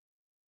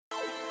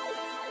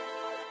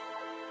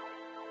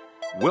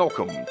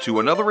Welcome to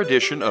another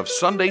edition of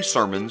Sunday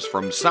Sermons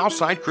from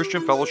Southside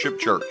Christian Fellowship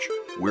Church.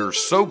 We're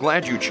so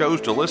glad you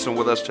chose to listen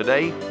with us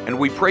today, and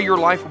we pray your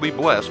life will be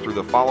blessed through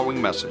the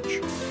following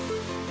message.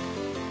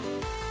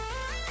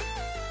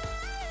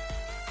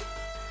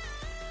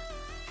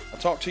 I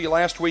talked to you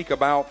last week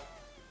about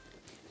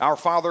our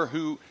Father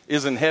who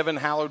is in heaven,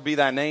 hallowed be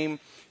thy name.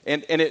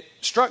 And it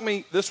struck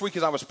me this week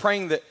as I was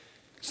praying that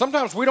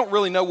sometimes we don't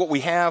really know what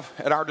we have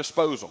at our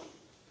disposal.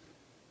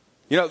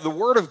 You know, the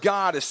Word of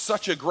God is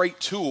such a great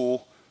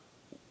tool,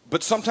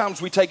 but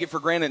sometimes we take it for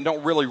granted and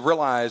don't really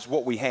realize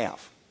what we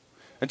have.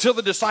 Until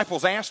the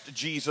disciples asked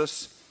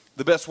Jesus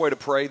the best way to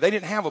pray, they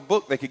didn't have a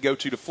book they could go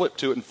to flip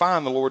to it and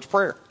find the Lord's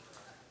Prayer.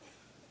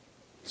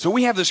 So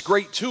we have this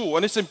great tool,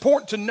 and it's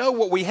important to know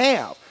what we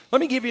have.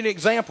 Let me give you an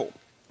example.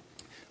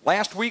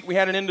 Last week we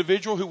had an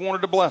individual who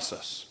wanted to bless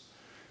us.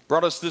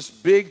 Brought us this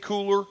big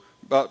cooler,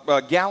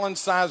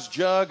 gallon-sized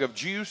jug of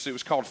juice. It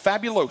was called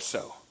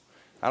Fabuloso.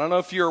 I don't know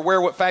if you're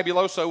aware what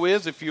Fabuloso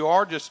is. If you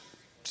are, just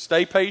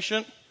stay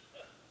patient.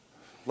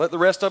 Let the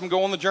rest of them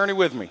go on the journey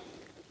with me.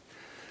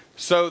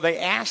 So they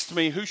asked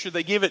me who should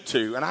they give it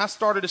to, and I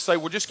started to say,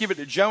 well, just give it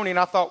to Joni. And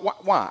I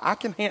thought, why? I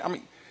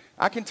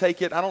can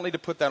take it. I don't need to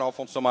put that off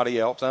on somebody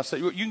else. And I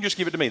said, well, you can just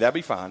give it to me. That'd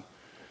be fine.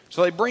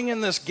 So they bring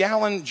in this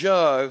gallon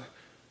jug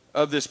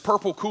of this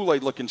purple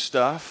Kool-Aid looking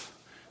stuff.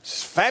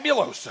 It's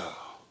Fabuloso.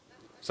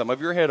 Some of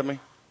you are ahead of me.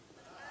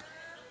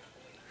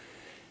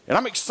 And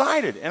I'm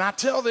excited, and I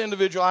tell the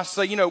individual, I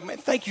say, man,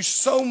 thank you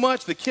so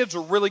much. The kids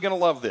are really going to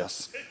love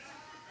this.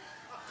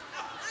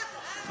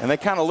 And they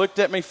kind of looked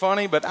at me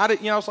funny, but I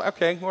didn't, I was like,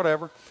 okay,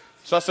 whatever.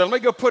 So I said, let me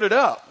go put it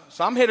up.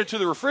 So I'm headed to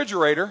the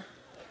refrigerator.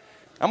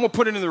 I'm going to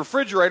put it in the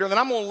refrigerator, and then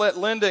I'm going to let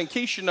Linda and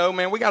Keisha know,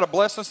 man, we got a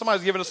blessing.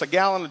 Somebody's giving us a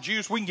gallon of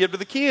juice we can give to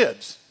the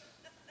kids.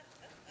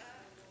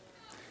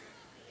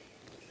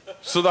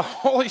 So the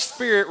Holy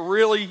Spirit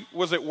really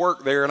was at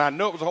work there, and I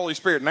know it was the Holy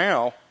Spirit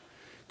now.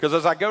 Because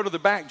as I go to the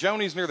back,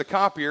 Joni's near the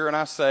copier, and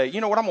I say,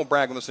 you know what, I'm going to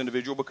brag on this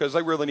individual because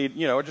they really need,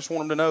 I just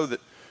want them to know that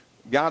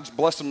God's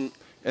blessed them,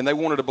 and they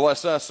wanted to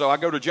bless us. So I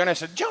go to Joni, I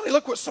said, Joni,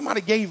 look what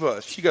somebody gave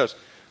us. She goes,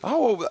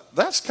 oh,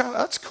 that's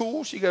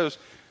cool. She goes,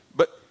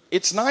 but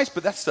it's nice,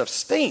 but that stuff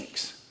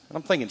stinks. And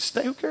I'm thinking,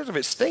 who cares if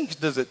it stinks?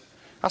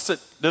 I said,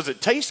 does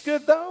it taste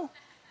good, though?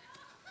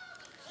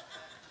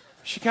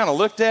 She kind of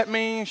looked at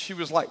me. She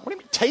was like, what do you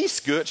mean, tastes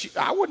good?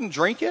 I wouldn't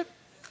drink it.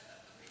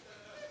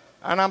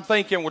 And I'm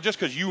thinking, well, just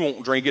because you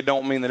won't drink it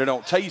don't mean that it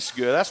don't taste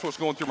good. That's what's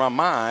going through my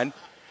mind.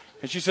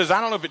 And she says,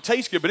 I don't know if it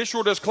tastes good, but it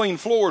sure does clean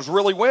floors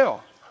really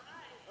well.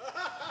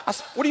 I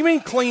said, what do you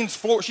mean cleans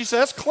floors? She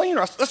said, that's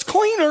cleaner. I said, that's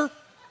cleaner.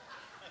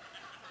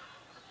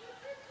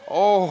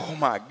 Oh,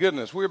 my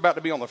goodness. We're about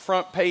to be on the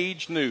front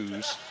page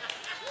news.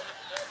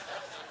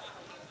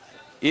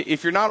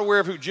 If you're not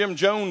aware of who Jim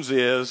Jones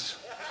is,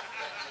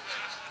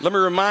 let me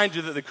remind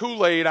you that the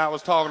Kool-Aid I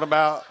was talking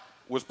about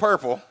was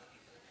purple.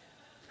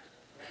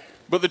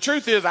 But the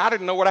truth is, I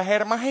didn't know what I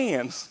had in my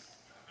hands.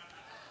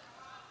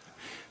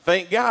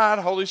 Thank God,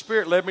 Holy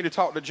Spirit led me to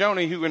talk to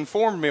Joni, who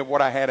informed me of what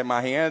I had in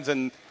my hands,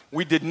 and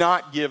we did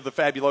not give the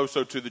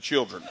Fabuloso to the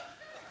children.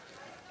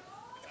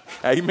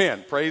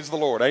 Amen. Praise the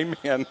Lord.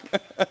 Amen.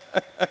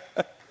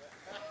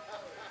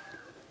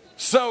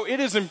 So it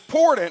is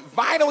important,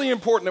 vitally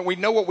important, that we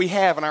know what we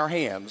have in our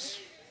hands,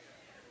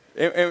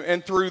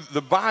 and through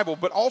the Bible,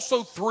 but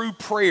also through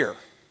prayer.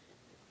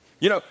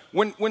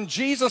 When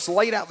Jesus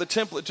laid out the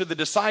template to the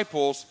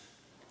disciples,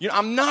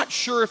 I'm not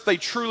sure if they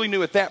truly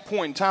knew at that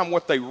point in time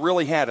what they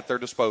really had at their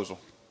disposal.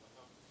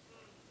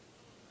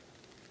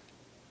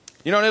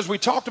 And as we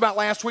talked about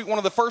last week, one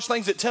of the first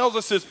things it tells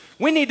us is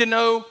we need to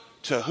know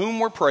to whom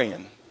we're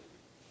praying.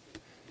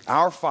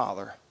 Our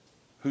Father,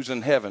 who's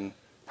in heaven,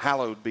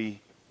 hallowed be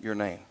your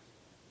name.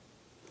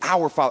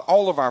 Our Father,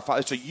 all of our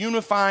Father. It's a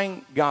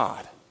unifying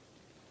God.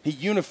 He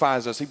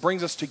unifies us. He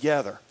brings us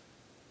together.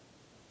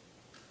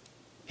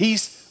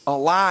 He's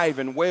alive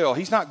and well.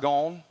 He's not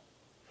gone.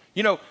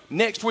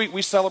 Next week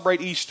we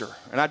celebrate Easter.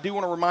 And I do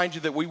want to remind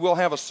you that we will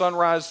have a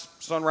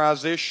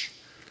sunrise-ish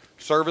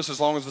service as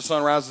long as the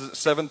sun rises at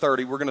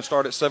 7:30. We're going to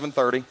start at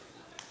 7:30.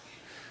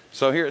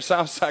 So here at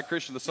Southside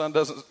Christian, the sun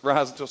doesn't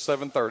rise until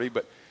 7:30.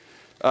 But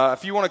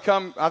if you want to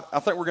come,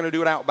 I think we're going to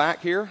do it out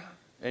back here.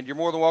 And you're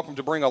more than welcome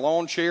to bring a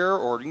lawn chair,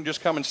 or you can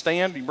just come and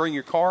stand. You can bring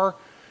your car.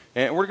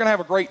 And we're going to have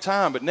a great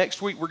time. But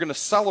next week we're going to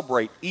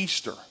celebrate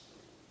Easter.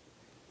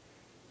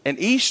 And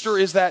Easter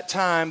is that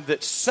time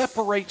that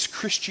separates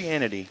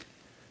Christianity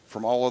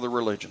from all other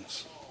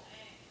religions.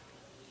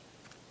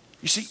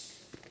 You see,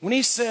 when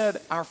he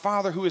said, our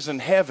Father who is in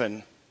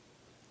heaven,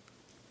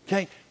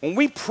 okay, when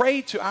we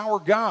pray to our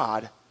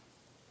God,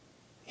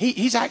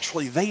 he's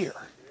actually there.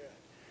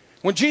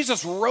 When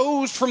Jesus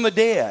rose from the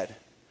dead,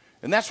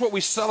 and that's what we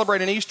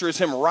celebrate in Easter, is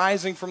him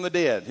rising from the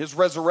dead, his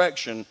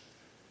resurrection,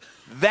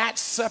 that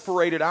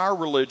separated our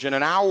religion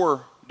and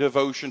our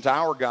devotion to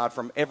our God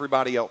from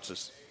everybody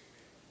else's.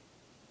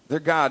 Their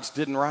gods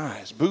didn't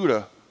rise.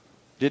 Buddha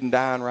didn't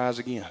die and rise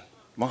again.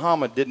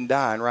 Muhammad didn't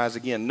die and rise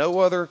again. No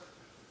other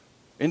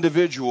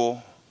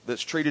individual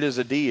that's treated as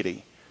a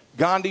deity.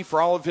 Gandhi, for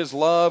all of his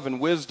love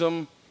and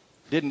wisdom,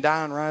 didn't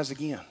die and rise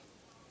again,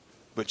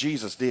 but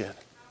Jesus did.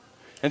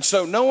 And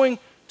so knowing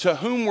to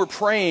whom we're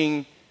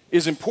praying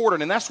is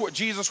important, and that's what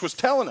Jesus was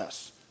telling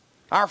us.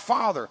 Our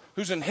Father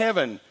who's in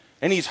heaven,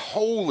 and he's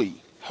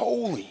holy,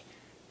 holy.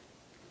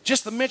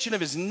 Just the mention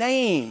of his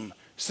name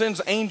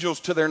sends angels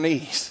to their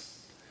knees.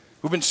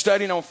 We've been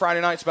studying on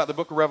Friday nights about the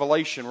book of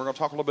Revelation. We're going to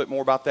talk a little bit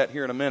more about that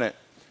here in a minute.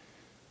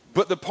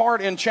 But the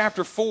part in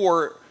chapter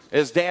 4,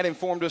 as Dad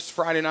informed us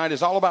Friday night,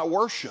 is all about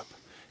worship.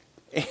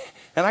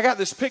 And I got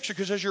this picture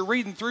because as you're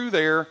reading through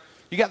there,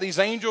 you got these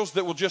angels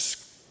that will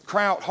just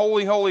cry out,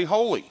 holy, holy,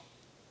 holy.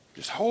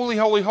 Just holy,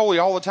 holy, holy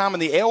all the time.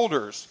 And the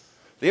elders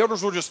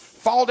will just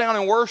fall down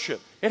and worship.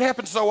 It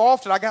happens so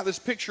often. I got this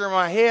picture in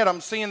my head.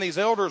 I'm seeing these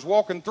elders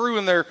walking through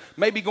and they're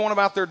maybe going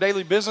about their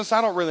daily business.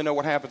 I don't really know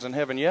what happens in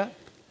heaven yet.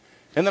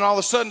 And then all of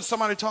a sudden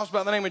somebody talks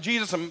about the name of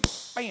Jesus and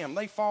bam,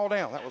 they fall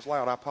down. That was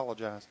loud. I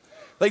apologize.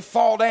 They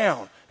fall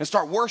down and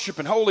start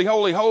worshiping holy,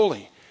 holy,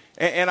 holy.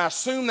 And I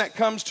assume that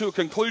comes to a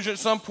conclusion at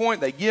some point.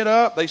 They get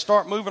up, they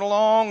start moving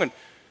along, and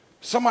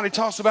somebody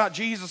talks about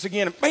Jesus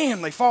again, and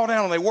bam, they fall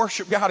down and they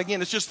worship God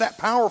again. It's just that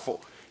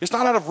powerful. It's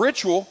not out of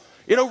ritual.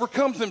 It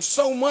overcomes them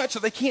so much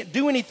that they can't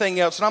do anything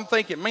else. And I'm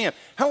thinking, man,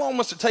 how long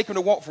must it take them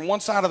to walk from one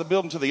side of the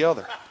building to the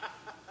other?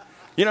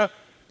 You know,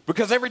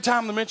 because every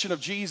time they mention of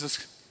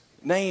Jesus'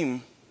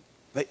 name,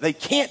 they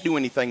can't do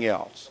anything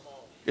else.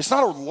 It's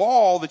not a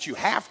law that you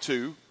have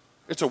to.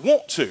 It's a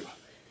want to.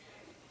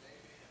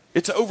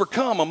 It's to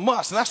overcome, a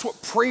must. And that's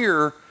what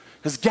prayer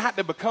has got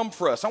to become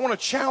for us. I want to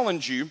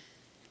challenge you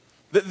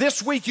that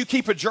this week you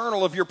keep a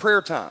journal of your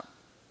prayer time.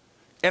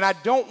 And I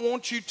don't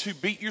want you to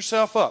beat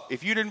yourself up.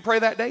 If you didn't pray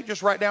that day,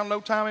 just write down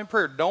no time in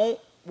prayer. Don't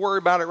worry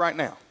about it right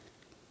now.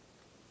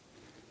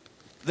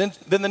 Then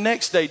the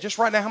next day, just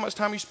write down how much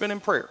time you spend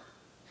in prayer.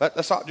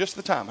 That's not just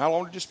the time. How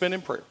long did you spend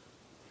in prayer?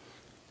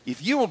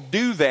 If you will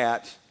do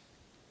that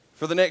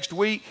for the next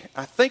week,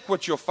 I think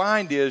what you'll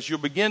find is you'll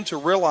begin to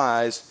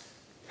realize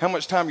how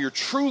much time you're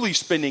truly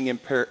spending in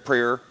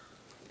prayer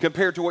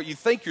compared to what you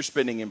think you're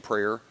spending in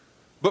prayer.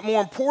 But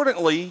more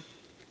importantly,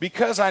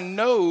 because I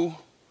know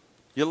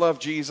you love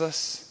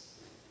Jesus,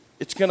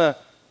 it's gonna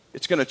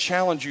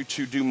challenge you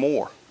to do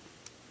more.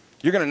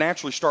 You're going to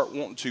naturally start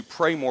wanting to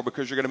pray more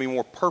because you're going to be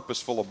more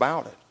purposeful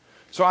about it.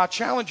 So I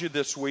challenge you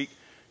this week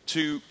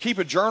to keep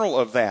a journal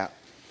of that.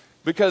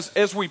 Because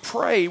as we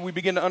pray, we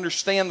begin to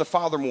understand the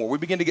Father more. We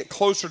begin to get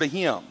closer to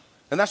him.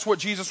 And that's what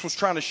Jesus was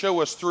trying to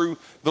show us through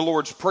the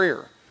Lord's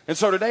Prayer. And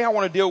so today I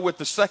want to deal with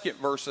the second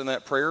verse in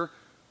that prayer.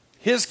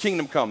 His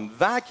kingdom come,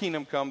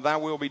 thy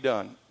will be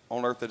done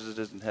on earth as it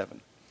is in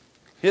heaven.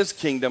 His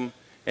kingdom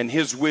and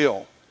his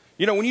will.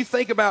 You know, when you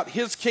think about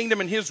his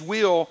kingdom and his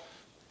will,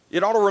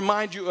 it ought to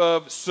remind you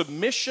of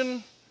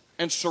submission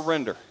and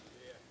surrender.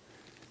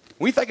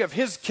 When we think of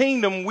his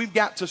kingdom, we've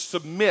got to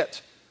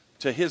submit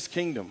to his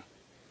kingdom.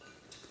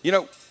 You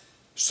know,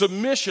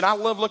 submission, I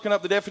love looking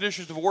up the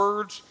definitions of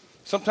words.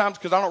 Sometimes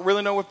because I don't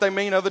really know what they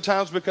mean. Other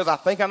times because I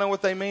think I know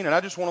what they mean and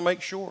I just want to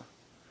make sure.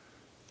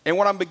 And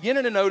what I'm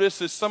beginning to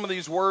notice is some of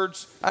these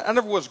words, I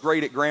never was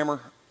great at grammar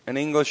and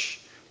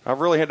English. I've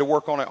really had to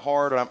work on it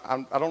hard. I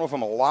don't know if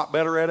I'm a lot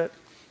better at it,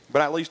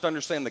 but I at least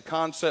understand the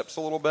concepts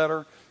a little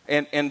better.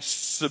 And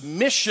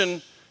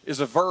submission is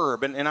a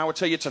verb, and I would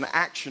tell you it's an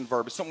action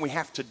verb. It's something we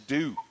have to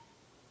do.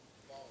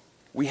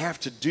 We have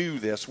to do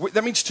this.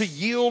 That means to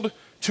yield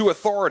to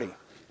authority.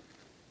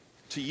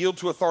 To yield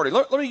to authority.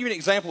 Let me give you an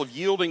example of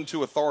yielding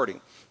to authority.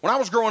 When I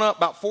was growing up,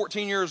 about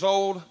 14 years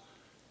old,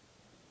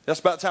 that's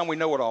about the time we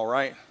know it all,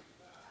 right?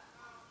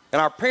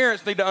 And our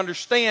parents need to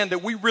understand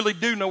that we really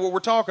do know what we're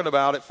talking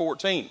about at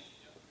 14.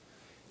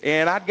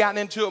 And I'd gotten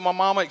into it. My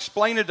mama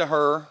explained it to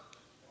her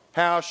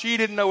how she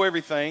didn't know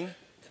everything.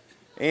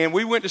 And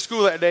we went to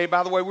school that day.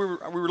 By the way, we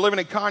were living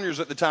in Conyers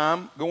at the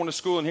time, going to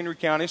school in Henry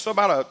County, so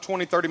about a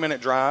 20, 30-minute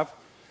drive.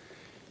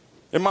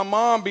 And my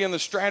mom, being the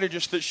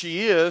strategist that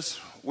she is,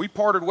 we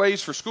parted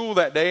ways for school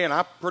that day, and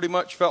I pretty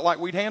much felt like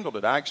we'd handled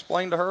it. I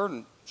explained to her,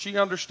 and she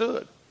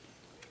understood.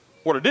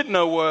 What I didn't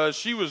know was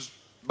she was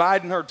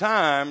biding her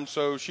time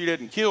so she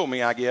didn't kill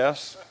me, I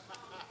guess.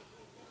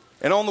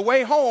 And on the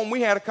way home,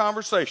 we had a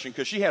conversation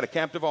because she had a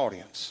captive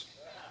audience.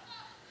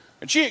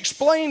 And she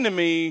explained to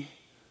me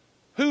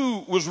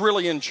who was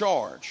really in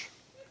charge.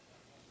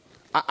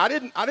 I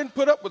didn't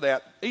put up with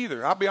that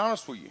either. I'll be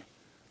honest with you.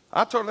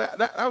 I told her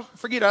that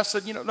I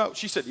said, no.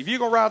 She said, if you're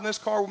going to ride in this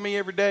car with me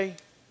every day,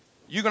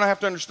 you're going to have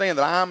to understand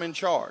that I'm in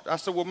charge. I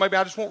said, well, maybe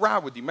I just won't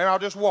ride with you. Maybe I'll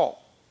just walk.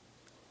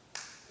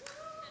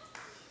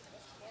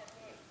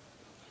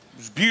 It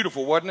was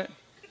beautiful, wasn't it?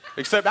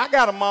 Except I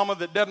got a mama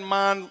that doesn't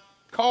mind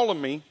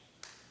calling me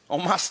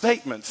on my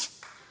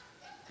statements.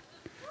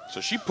 So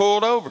she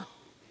pulled over.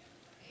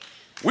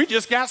 We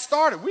just got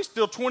started. We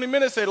still 20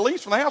 minutes at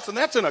least from the house, and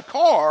that's in a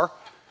car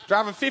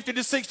driving 50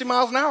 to 60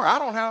 miles an hour. I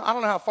don't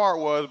know how far it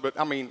was, but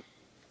I don't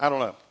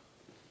know.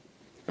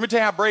 Let me tell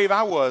you how brave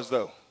I was,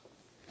 though.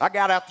 I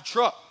got out the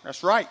truck.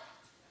 That's right.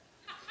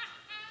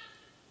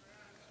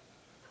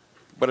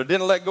 But I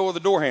didn't let go of the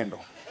door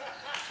handle.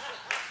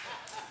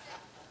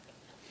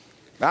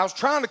 I was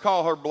trying to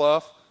call her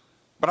bluff,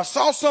 But I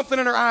saw something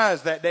in her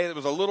eyes that day that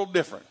was a little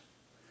different.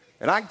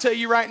 And I can tell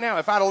you right now,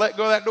 if I'd have let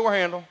go of that door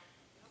handle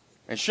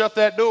and shut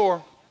that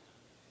door,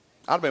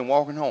 I'd have been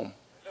walking home.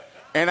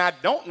 And I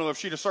don't know if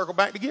she'd have circled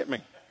back to get me.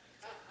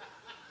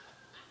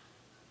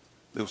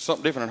 There was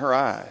something different in her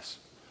eyes.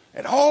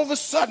 And all of a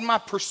sudden, my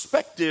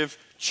perspective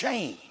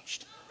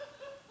changed.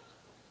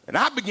 And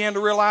I began to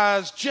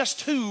realize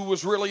just who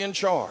was really in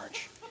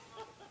charge.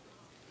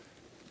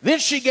 Then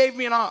she gave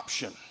me an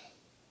option.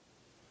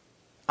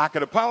 I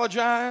could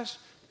apologize,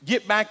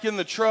 get back in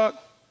the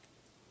truck,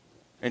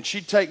 and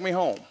she'd take me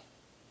home.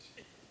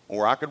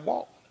 Or I could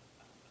walk.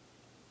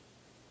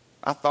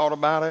 I thought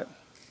about it.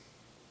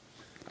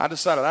 I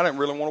decided I didn't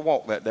really want to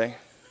walk that day.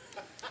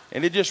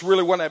 And it just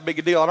really wasn't that big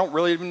a deal. I don't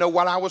really even know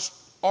what I was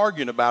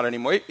arguing about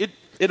anymore. It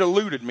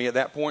eluded me at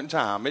that point in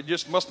time. It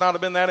just must not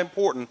have been that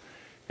important.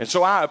 And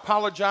so I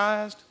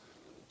apologized,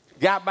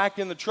 got back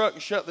in the truck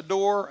and shut the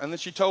door. And then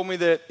she told me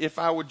that if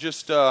I would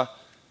just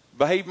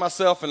behave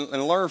myself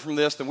and learn from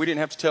this, then we didn't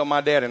have to tell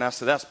my daddy. And I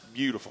said, that's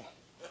beautiful.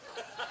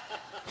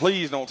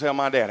 Please don't tell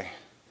my daddy.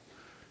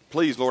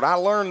 Please, Lord. I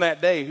learned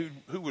that day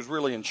who was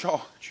really in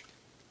charge.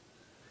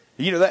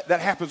 You know, that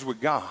happens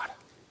with God.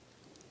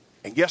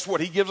 And guess what?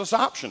 He gives us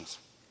options.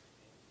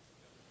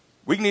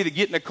 We can either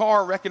get in the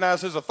car,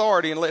 recognize his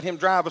authority, and let him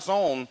drive us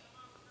on,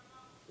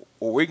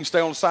 or we can stay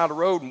on the side of the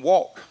road and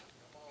walk.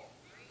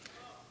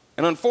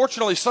 And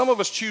unfortunately, some of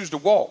us choose to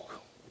walk.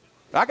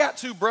 I got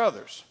 2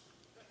 brothers.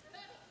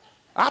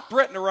 I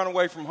threatened to run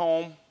away from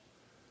home.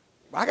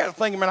 I got to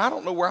think, man, I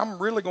don't know where I'm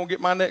really going to get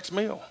my next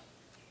meal.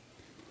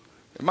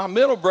 And my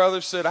middle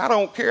brother said, I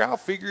don't care, I'll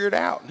figure it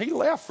out. And he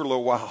left for a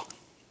little while.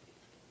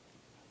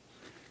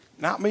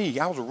 Not me.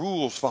 I was a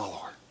rules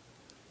follower.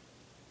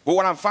 But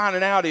what I'm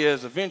finding out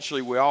is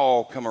eventually we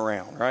all come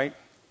around, right?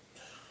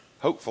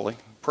 Hopefully,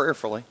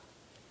 prayerfully.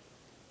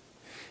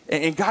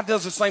 And God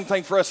does the same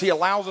thing for us. He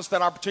allows us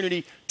that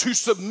opportunity to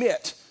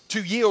submit,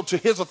 to yield to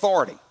his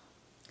authority.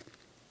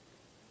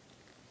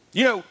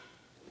 You know,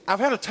 I've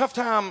had a tough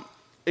time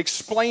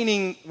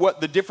explaining what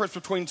the difference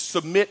between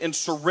submit and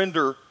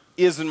surrender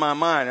is in my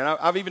mind. And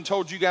I've even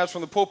told you guys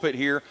from the pulpit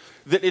here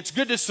that it's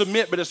good to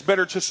submit, but it's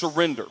better to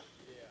surrender.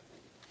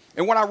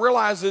 And what I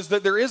realize is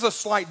that there is a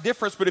slight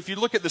difference, but if you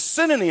look at the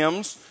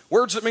synonyms,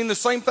 words that mean the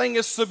same thing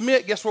as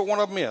submit, guess what one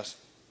of them is?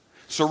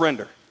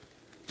 Surrender.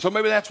 So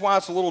maybe that's why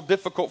it's a little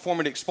difficult for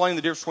me to explain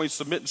the difference between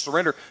submit and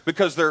surrender,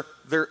 because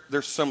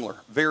they're similar,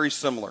 very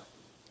similar.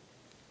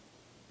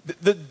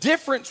 The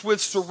difference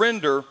with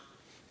surrender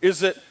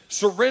is that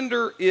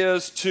surrender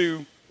is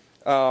to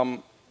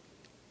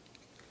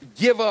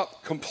give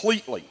up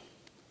completely,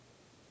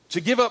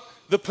 to give up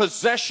the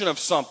possession of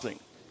something.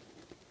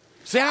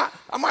 See, I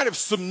might have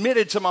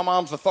submitted to my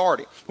mom's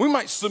authority. We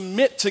might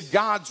submit to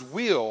God's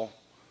will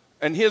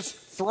and his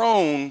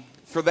throne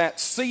for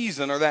that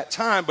season or that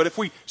time. But if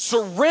we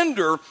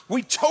surrender,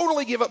 we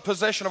totally give up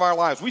possession of our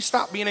lives. We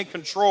stop being in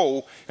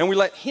control and we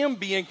let him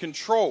be in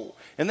control.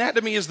 And that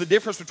to me is the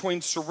difference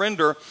between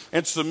surrender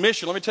and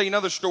submission. Let me tell you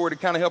another story to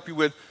kind of help you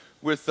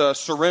with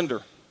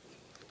surrender.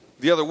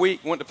 The other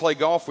week, went to play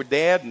golf with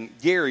Dad, and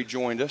Gary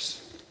joined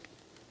us.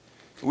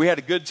 We had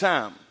a good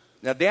time.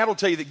 Now, Dad will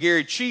tell you that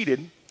Gary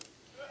cheated,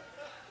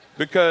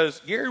 because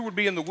Gary would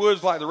be in the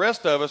woods like the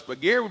rest of us, but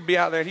Gary would be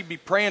out there and he'd be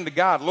praying to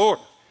God, Lord,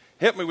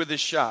 help me with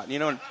this shot. You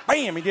know, and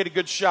bam, he did a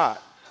good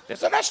shot. They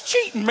said, that's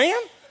cheating, man.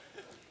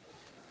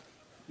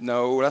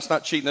 No, that's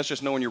not cheating. That's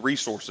just knowing your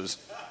resources.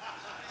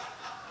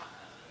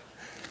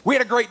 We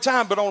had a great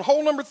time, but on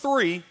hole number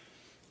 3,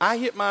 I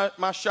hit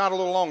my shot a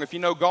little long. If you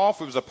know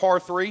golf, it was a par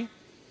 3.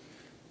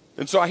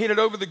 And so I hit it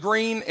over the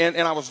green, and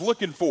I was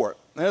looking for it.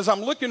 And as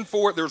I'm looking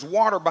for it, there's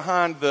water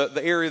behind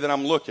the area that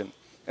I'm looking.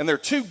 And there are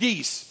 2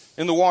 geese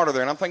in the water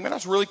there. And I'm thinking, man,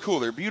 that's really cool.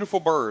 They're beautiful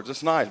birds.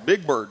 It's nice.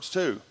 Big birds,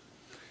 too.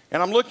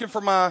 And I'm looking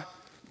for my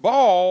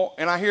ball,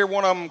 and I hear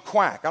one of them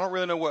quack. I don't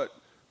really know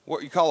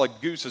what you call a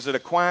goose. Is it a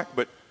quack?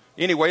 But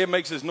anyway, it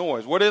makes this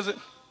noise. What is it?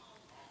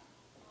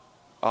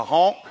 A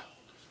honk?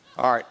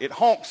 All right, it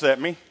honks at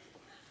me.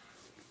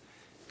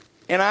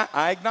 And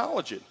I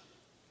acknowledge it.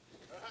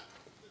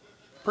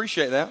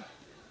 Appreciate that.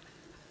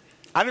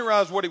 I didn't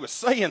realize what he was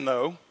saying,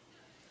 though.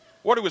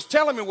 What he was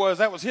telling me was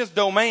that was his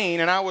domain,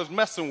 and I was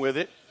messing with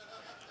it.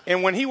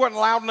 And when he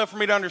wasn't loud enough for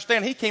me to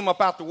understand, he came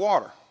up out the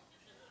water.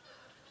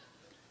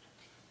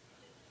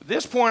 At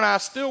this point, I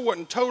still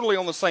wasn't totally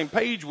on the same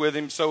page with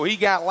him, so he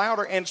got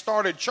louder and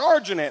started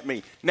charging at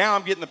me. Now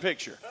I'm getting the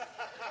picture.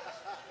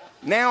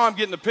 Now I'm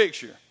getting the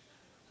picture.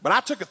 But I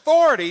took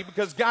authority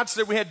because God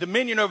said we had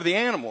dominion over the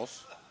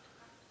animals.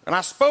 And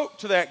I spoke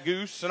to that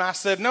goose, and I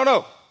said,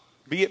 no,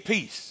 be at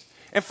peace.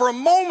 And for a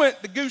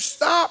moment, the goose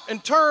stopped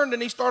and turned,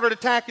 and he started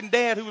attacking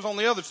Dad, who was on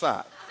the other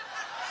side.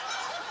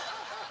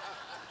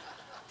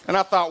 And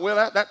I thought,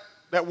 well,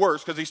 that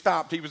works, because he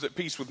stopped. He was at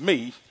peace with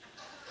me.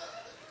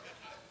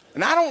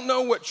 And I don't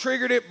know what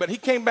triggered it, but he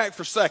came back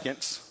for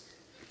seconds.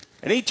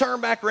 And he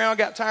turned back around,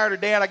 got tired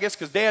of Dad, I guess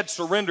because Dad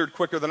surrendered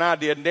quicker than I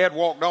did, and Dad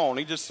walked on.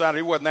 He just decided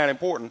he wasn't that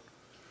important.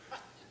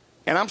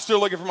 And I'm still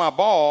looking for my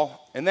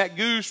ball, and that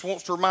goose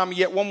wants to remind me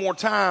yet one more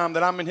time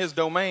that I'm in his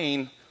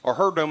domain or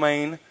her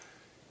domain,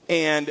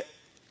 and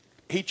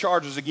he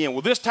charges again.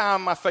 Well, this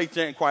time my faith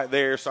ain't quite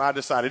there, so I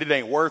decided it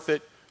ain't worth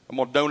it. I'm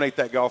going to donate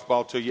that golf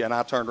ball to you. And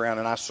I turned around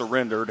and I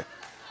surrendered,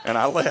 and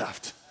I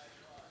left.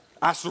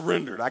 I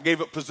surrendered. I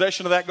gave up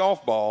possession of that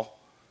golf ball.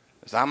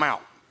 I said, I'm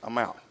out. I'm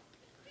out.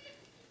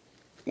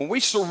 When we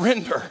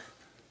surrender,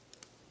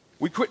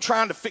 we quit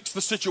trying to fix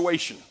the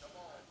situation.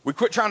 We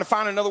quit trying to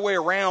find another way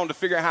around to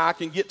figure out how I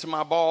can get to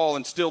my ball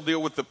and still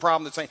deal with the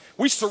problem that's saying.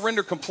 We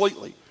surrender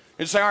completely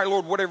and say, all right,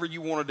 Lord, whatever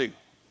you want to do,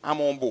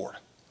 I'm on board.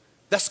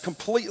 That's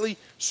completely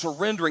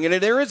surrendering. And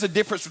there is a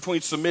difference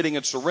between submitting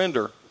and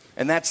surrender,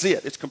 and that's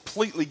it. It's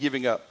completely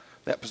giving up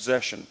that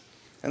possession.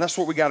 And that's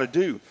what we got to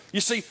do.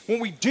 You see, when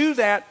we do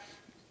that,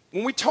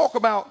 when we talk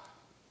about,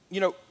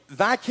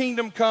 thy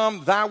kingdom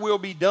come, thy will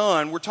be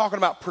done, we're talking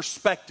about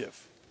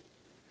perspective.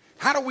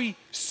 How do we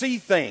see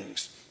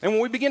things? And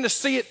when we begin to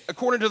see it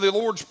according to the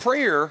Lord's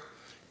Prayer,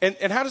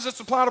 and how does this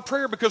apply to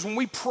prayer? Because when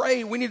we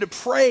pray, we need to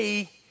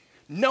pray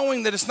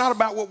knowing that it's not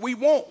about what we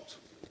want.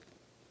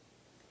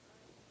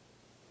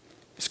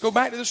 Let's go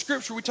back to the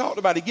scripture we talked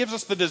about. He gives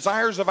us the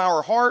desires of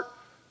our heart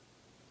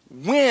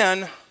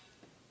when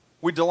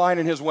we delight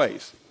in his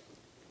ways.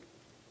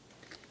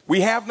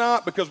 We have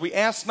not because we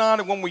ask not,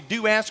 and when we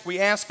do ask, we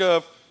ask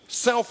of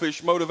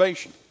selfish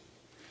motivation.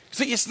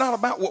 See, it's not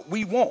about what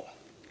we want.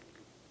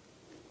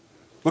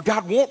 But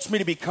God wants me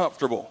to be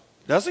comfortable.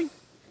 Does he?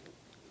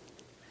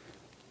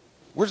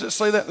 Where does it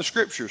say that in the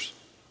scriptures?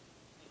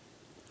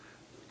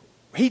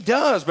 He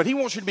does, but he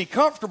wants you to be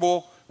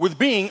comfortable with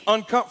being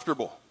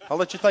uncomfortable. I'll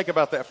let you think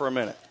about that for a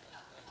minute.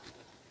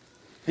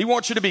 He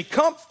wants you to be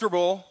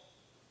comfortable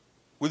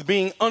with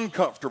being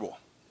uncomfortable.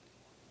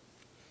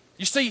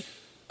 You see,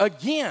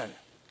 again,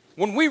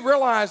 when we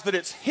realize that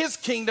it's his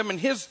kingdom and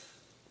his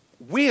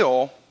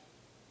will,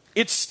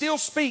 it still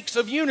speaks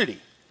of unity.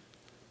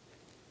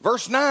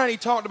 Verse 9, he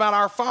talked about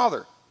our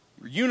Father.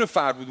 We're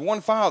unified with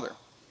one Father.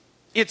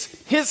 It's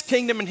his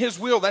kingdom and his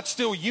will. That's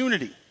still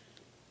unity.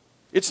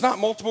 It's not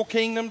multiple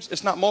kingdoms.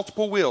 It's not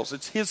multiple wills.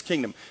 It's his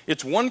kingdom.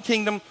 It's one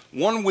kingdom,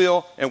 one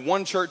will, and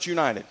one church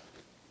united.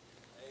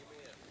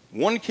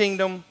 Amen. One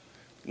kingdom,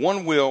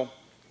 one will,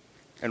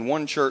 and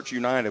one church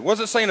united. What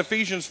does it say in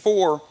Ephesians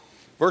 4,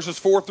 verses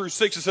 4 through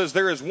 6? It says,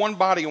 there is one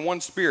body and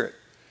one spirit.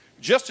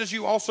 Just as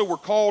you also were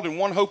called in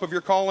one hope of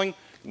your calling,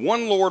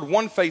 one Lord,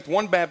 one faith,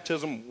 one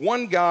baptism,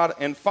 one God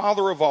and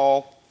Father of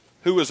all,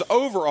 who is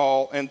over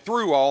all and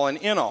through all and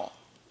in all.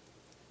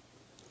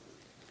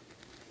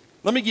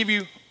 Let me give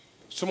you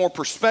some more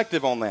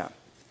perspective on that.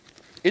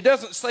 It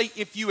doesn't say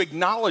if you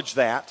acknowledge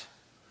that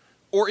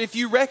or if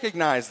you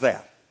recognize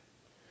that.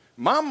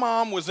 My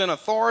mom was in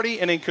authority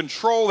and in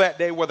control that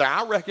day whether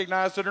I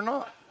recognized it or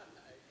not.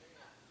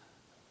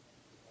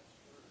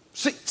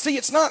 See,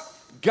 it's not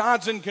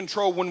God's in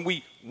control when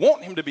we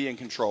want him to be in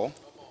control.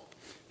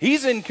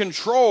 He's in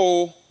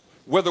control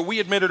whether we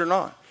admit it or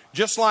not.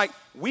 Just like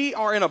we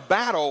are in a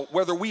battle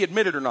whether we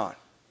admit it or not.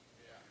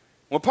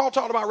 When Paul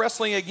talked about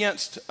wrestling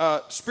against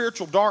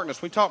spiritual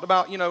darkness, we talked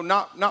about,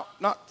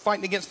 not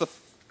fighting against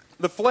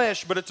the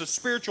flesh, but it's a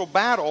spiritual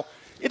battle.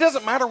 It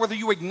doesn't matter whether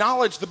you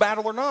acknowledge the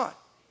battle or not.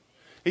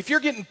 If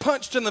you're getting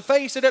punched in the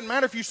face, it doesn't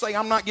matter if you say,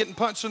 I'm not getting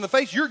punched in the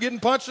face. You're getting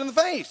punched in the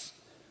face.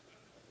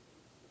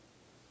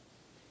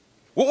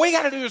 What we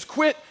got to do is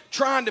quit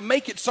trying to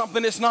make it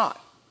something it's not.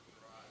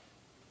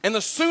 And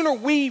the sooner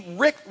we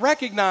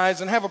recognize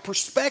and have a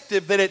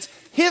perspective that it's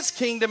his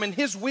kingdom and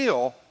his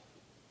will,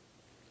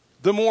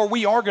 the more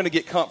we are going to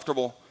get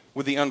comfortable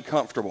with the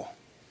uncomfortable.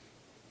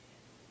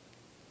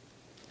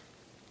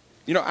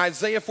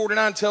 Isaiah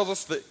 49 tells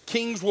us that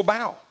kings will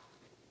bow.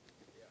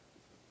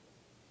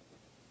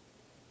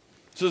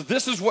 It says,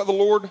 this is what the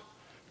Lord,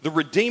 the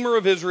Redeemer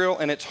of Israel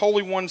and its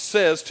Holy One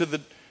says to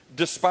the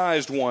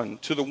despised one,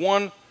 to the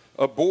one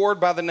abhorred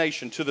by the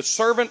nation, to the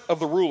servant of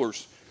the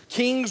rulers.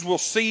 Kings will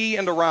see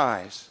and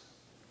arise.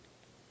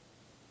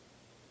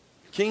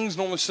 Kings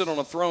normally sit on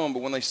a throne,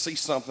 but when they see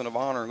something of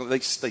honor, they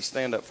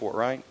stand up for it,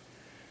 right?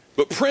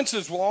 But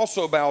princes will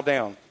also bow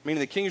down, meaning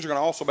the kings are going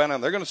to also bow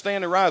down. They're going to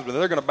stand and rise, but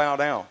they're going to bow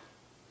down.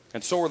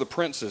 And so are the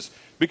princes.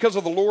 Because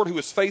of the Lord who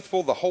is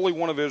faithful, the Holy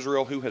One of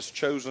Israel who has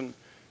chosen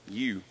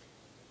you.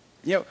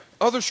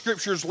 Other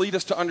scriptures lead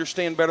us to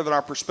understand better that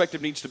our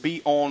perspective needs to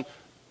be on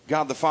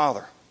God the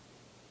Father.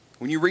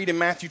 When you read in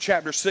Matthew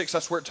chapter 6,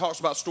 that's where it talks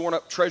about storing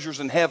up treasures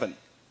in heaven.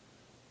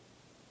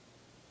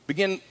 We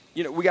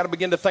got to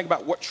begin to think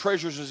about what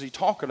treasures is he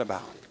talking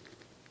about.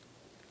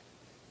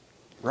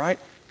 Right?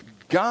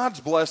 God's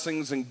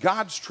blessings and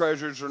God's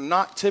treasures are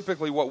not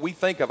typically what we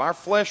think of. Our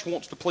flesh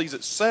wants to please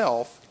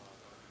itself.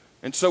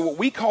 And so what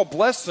we call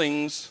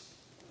blessings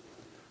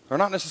are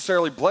not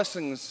necessarily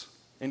blessings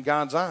in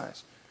God's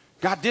eyes.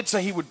 God did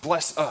say he would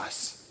bless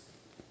us.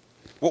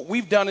 What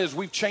we've done is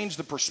we've changed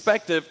the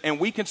perspective and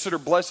we consider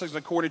blessings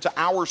according to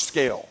our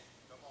scale.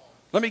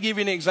 Let me give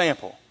you an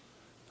example.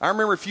 I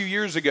remember a few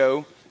years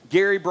ago,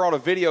 Gary brought a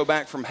video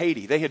back from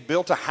Haiti. They had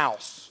built a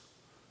house.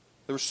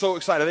 They were so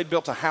excited. They'd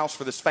built a house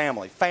for this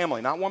family.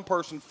 Family, not one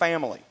person,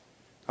 family.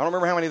 I don't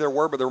remember how many there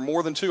were, but there were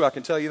more than two, I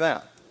can tell you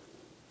that.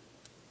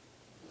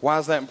 Why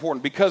is that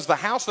important? Because the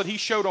house that he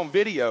showed on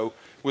video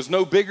was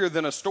no bigger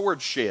than a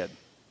storage shed.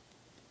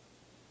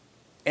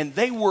 And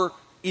they were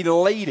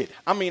elated.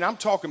 I mean, I'm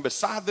talking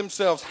beside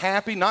themselves,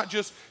 happy, not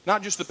just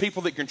the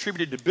people that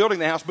contributed to building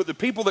the house, but the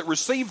people that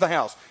received the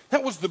house.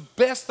 That was the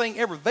best thing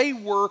ever. They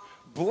were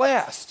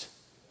blessed.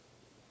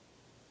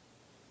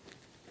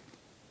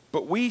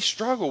 But we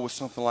struggle with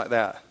something like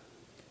that.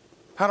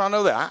 How do I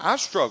know that? I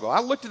struggle. I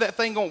looked at that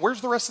thing going,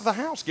 where's the rest of the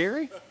house,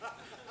 Gary?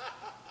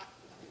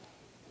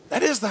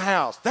 That is the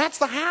house. That's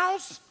the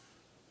house?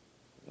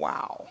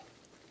 Wow.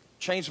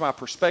 Changed my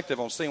perspective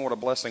on seeing what a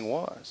blessing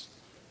was.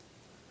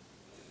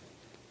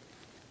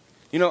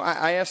 You know,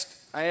 I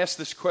asked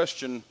this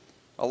question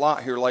a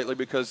lot here lately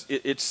because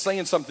it's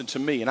saying something to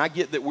me, and I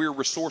get that we're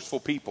resourceful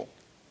people,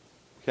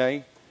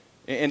 okay?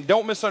 And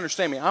don't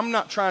misunderstand me. I'm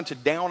not trying to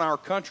down our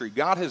country.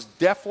 God has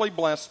definitely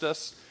blessed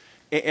us,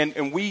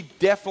 and we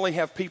definitely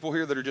have people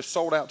here that are just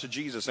sold out to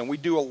Jesus, and we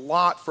do a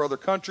lot for other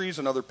countries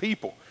and other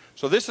people.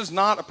 So this is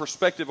not a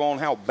perspective on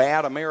how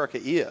bad America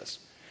is.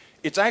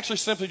 It's actually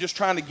simply just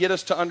trying to get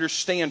us to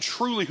understand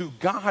truly who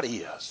God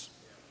is.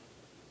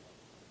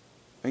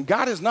 And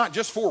God is not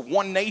just for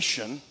one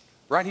nation,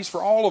 right? He's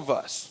for all of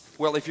us.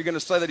 Well, if you're going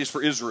to say that, He's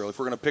for Israel, if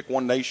we're going to pick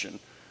one nation,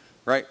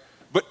 right?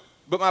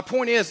 But my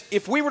point is,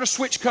 if we were to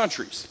switch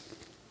countries,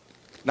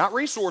 not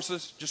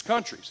resources, just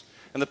countries,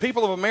 and the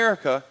people of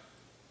America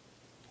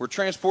were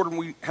transported and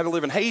we had to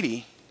live in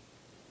Haiti,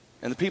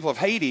 and the people of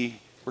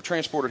Haiti were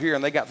transported here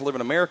and they got to live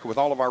in America with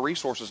all of our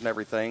resources and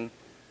everything,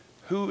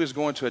 who is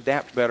going to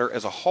adapt better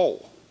as a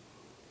whole?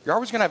 You're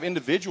always going to have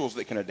individuals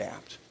that can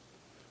adapt,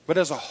 but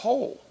as a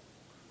whole,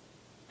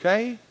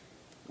 okay?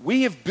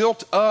 We have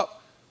built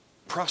up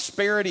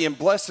prosperity and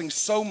blessing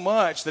so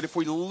much that if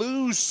we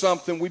lose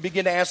something, we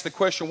begin to ask the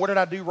question, what did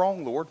I do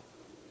wrong, Lord?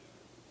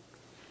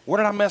 What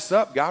did I mess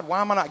up, God?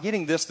 Why am I not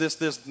getting this,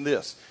 and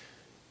this?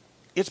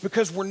 It's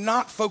because we're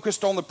not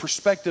focused on the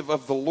perspective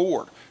of the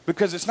Lord.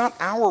 Because it's not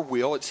our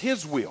will, it's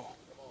His will.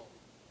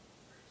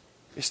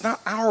 It's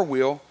not our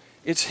will,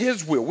 it's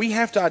His will. We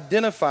have to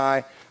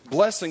identify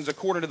blessings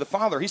according to the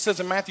Father. He says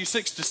in Matthew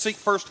 6 to seek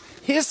first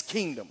His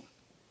kingdom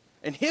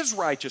and His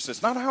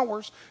righteousness, not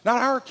ours,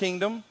 not our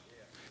kingdom,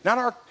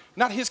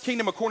 not His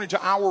kingdom according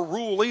to our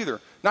rule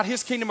either, not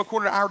His kingdom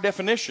according to our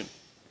definition,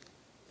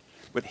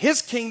 but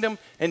His kingdom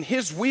and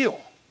His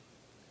will.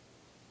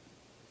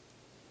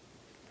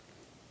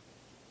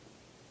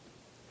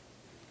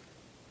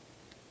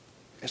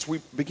 As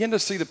we begin to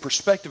see the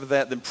perspective of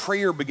that, then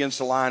prayer begins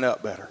to line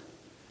up better.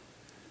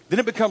 Then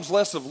it becomes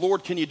less of,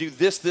 Lord, can you do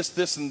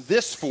this, and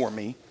this for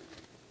me?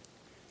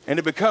 And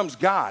it becomes,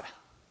 God,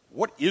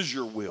 what is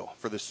your will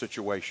for this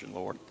situation,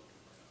 Lord?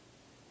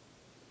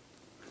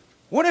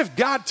 What if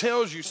God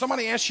tells you,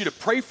 somebody asks you to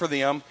pray for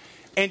them,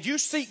 and you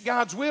seek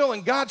God's will,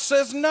 and God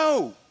says,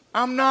 no,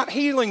 I'm not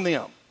healing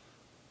them?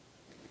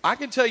 I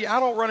can tell you,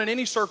 I don't run in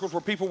any circles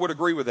where people would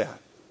agree with that.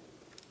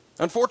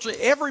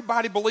 Unfortunately,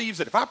 everybody believes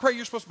that if I pray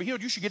you're supposed to be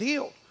healed, you should get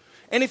healed.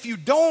 And if you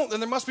don't, then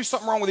there must be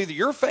something wrong with either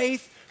your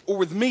faith or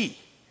with me.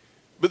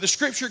 But the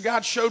scripture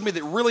God showed me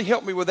that really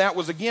helped me with that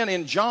was, again,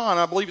 in John,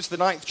 I believe it's the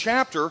 9th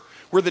chapter,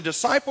 where the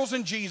disciples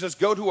and Jesus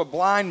go to a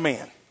blind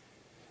man.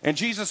 And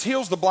Jesus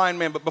heals the blind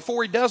man, but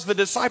before He does, the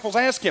disciples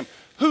ask Him,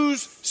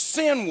 whose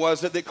sin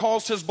was it that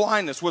caused his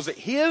blindness? Was it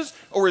his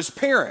or his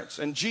parents?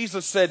 And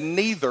Jesus said,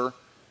 neither.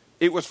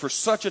 It was for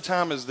such a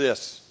time as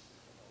this,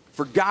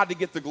 for God to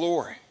get the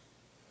glory.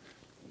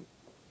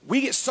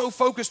 We get so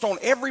focused on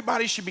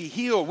everybody should be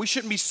healed. We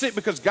shouldn't be sick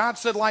because God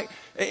said, like,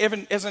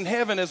 as in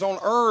heaven as on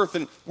earth.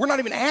 And we're not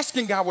even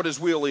asking God what His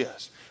will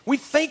is. We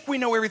think we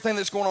know everything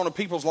that's going on in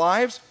people's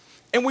lives.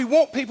 And we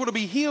want people to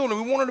be healed, and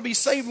we want them to be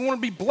saved, we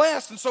want them to be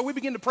blessed. And so we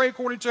begin to pray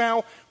according to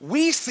how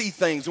we see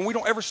things. And we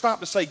don't ever stop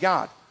to say,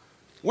 God,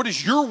 what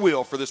is your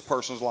will for this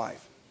person's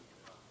life?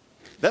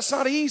 That's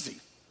not easy.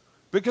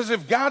 Because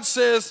if God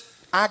says,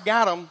 I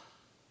got them,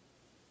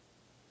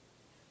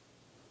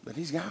 then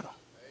He's got them.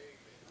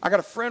 I got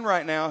a friend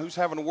right now who's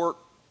having to work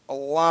a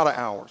lot of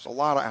hours.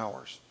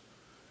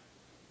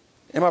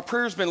 And my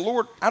prayer has been,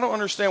 Lord, I don't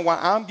understand why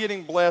I'm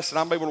getting blessed and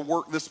I'm able to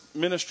work this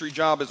ministry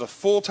job as a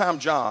full-time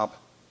job,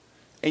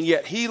 and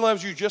yet He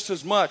loves you just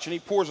as much, and He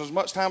pours as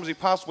much time as He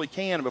possibly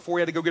can. And before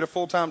He had to go get a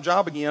full-time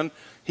job again,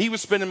 He was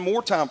spending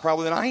more time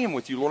probably than I am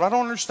with you, Lord. I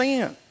don't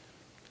understand.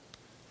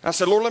 And I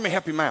said, Lord, let me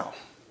help him out.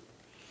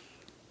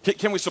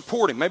 Can we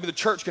support him? Maybe the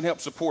church can help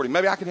support him.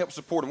 Maybe I can help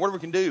support him. Whatever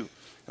we can do.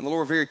 And the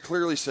Lord very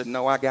clearly said,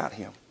 no, I got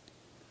him.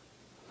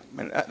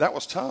 Man, that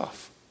was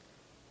tough.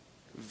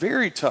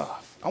 Very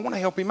tough. I want to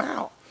help him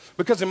out.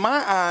 Because in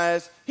my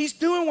eyes, he's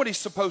doing what he's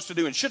supposed to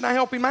do. And shouldn't I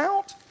help him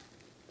out?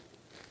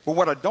 But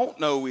what I don't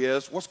know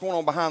is what's going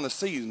on behind the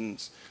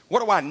scenes.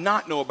 What do I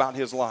not know about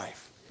his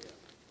life?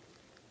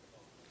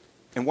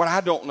 And what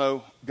I don't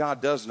know,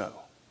 God does know.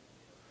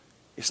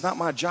 It's not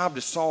my job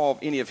to solve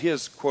any of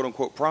his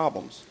quote-unquote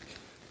problems.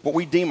 What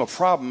we deem a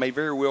problem may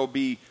very well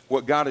be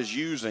what God is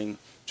using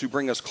to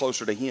bring us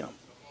closer to Him.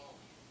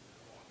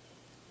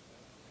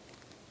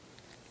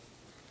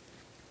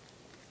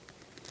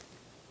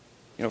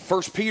 You know,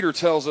 1 Peter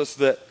tells us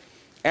that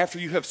after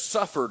you have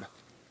suffered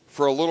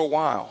for a little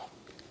while.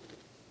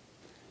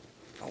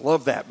 I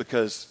love that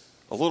because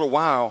a little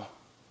while,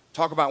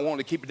 talk about wanting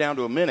to keep it down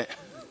to a minute.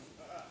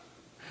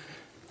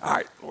 All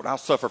right, Lord, I'll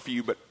suffer for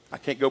you, but I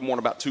can't go more than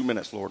about 2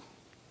 minutes, Lord.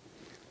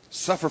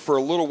 Suffer for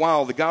a little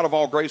while. The God of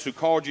all grace who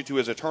called you to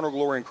his eternal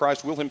glory in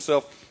Christ will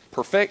himself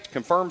perfect,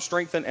 confirm,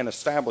 strengthen, and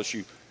establish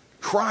you.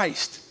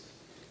 Christ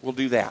will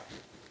do that.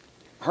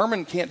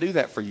 Herman can't do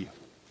that for you.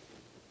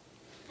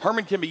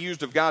 Herman can be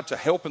used of God to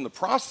help in the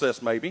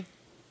process maybe,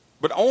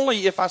 but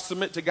only if I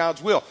submit to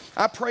God's will.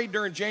 I prayed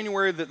during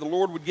January that the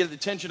Lord would get the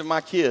attention of my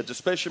kids,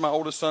 especially my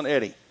oldest son,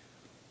 Eddie.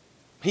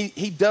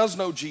 He does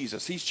know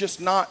Jesus. He's just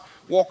not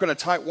walking a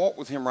tight walk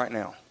with him right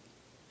now.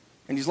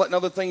 And he's letting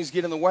other things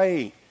get in the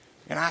way.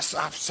 And I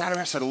sat there and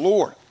I said,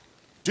 Lord,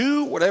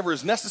 do whatever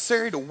is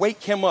necessary to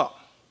wake him up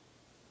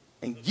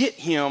and get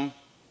him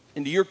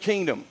into your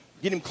kingdom.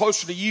 Get him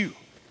closer to you.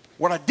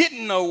 What I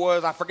didn't know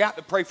was I forgot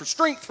to pray for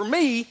strength for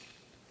me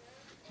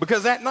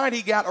because that night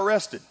he got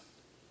arrested.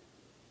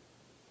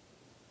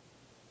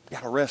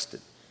 Got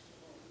arrested.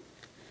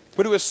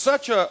 But it was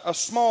such a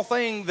small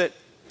thing that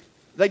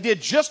they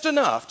did just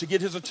enough to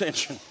get his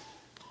attention.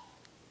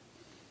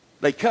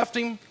 They cuffed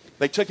him,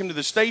 they took him to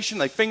the station,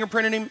 they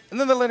fingerprinted him, and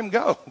then they let him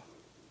go.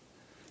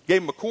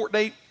 Gave him a court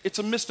date. It's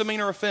a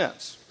misdemeanor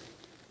offense.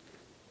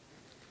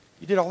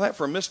 You did all that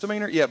for a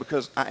misdemeanor? Yeah,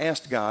 because I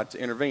asked God to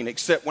intervene.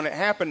 Except when it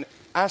happened,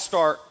 I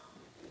start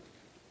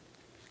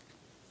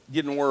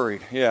getting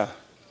worried. Yeah.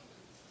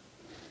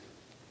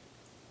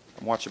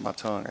 I'm watching my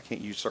tongue. I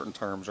can't use certain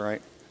terms,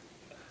 right?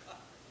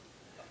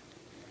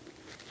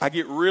 I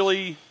get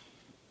really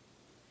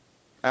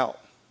out.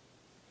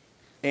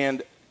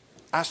 And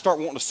I start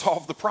wanting to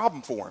solve the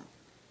problem for him.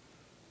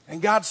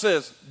 And God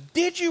says,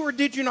 did you or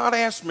did you not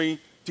ask me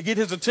to get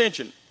his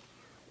attention?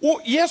 Well,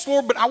 yes,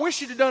 Lord, but I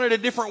wish you'd have done it a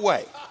different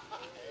way.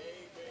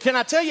 Can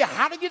I tell you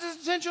how to get his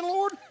attention,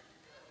 Lord?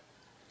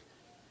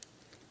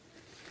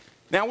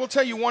 Now, we'll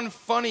tell you one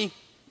funny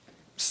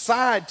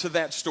side to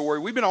that story.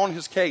 We've been on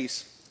his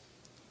case.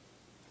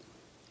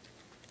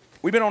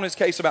 We've been on his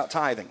case about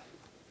tithing.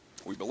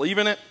 We believe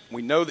in it.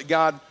 We know that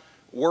God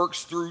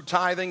works through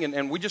tithing,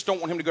 and we just don't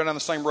want him to go down the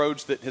same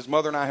roads that his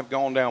mother and I have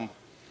gone down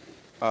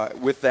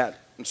with that.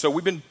 And so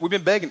we've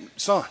been begging,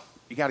 son,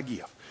 you got to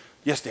give.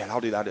 Yes, Dad,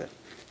 I'll do that. I did.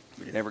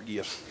 But he never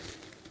gives.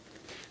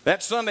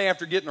 That Sunday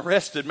after getting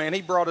arrested, man,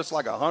 he brought us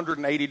like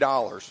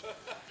 $180.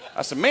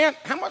 I said, man,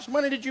 how much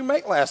money did you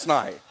make last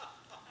night?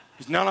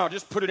 He said, no,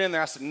 just put it in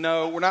there. I said,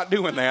 no, we're not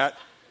doing that.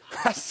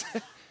 I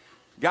said,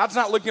 God's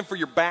not looking for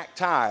your back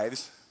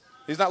tithes.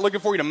 He's not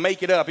looking for you to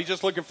make it up. He's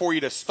just looking for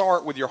you to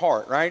start with your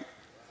heart, right?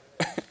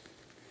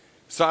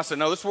 So I said,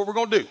 no, this is what we're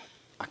going to do.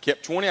 I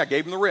kept 20. I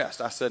gave him the rest.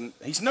 I said,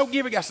 he said, no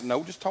giving. I said,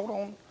 no, just hold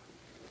on.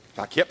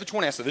 I kept the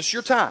 20. I said, this is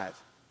your tithe.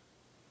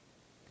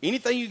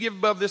 Anything you give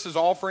above this is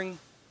offering,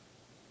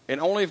 and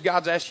only if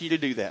God's asked you to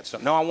do that. So,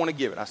 no, I want to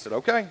give it. I said,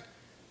 okay,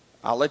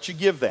 I'll let you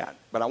give that.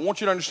 But I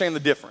want you to understand the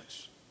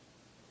difference.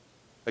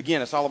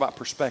 Again, it's all about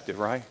perspective,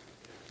 right?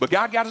 But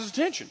God got his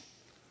attention.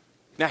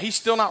 Now, he's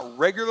still not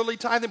regularly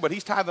tithing, but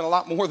he's tithing a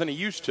lot more than he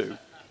used to.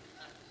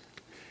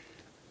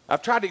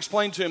 I've tried to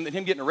explain to him that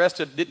him getting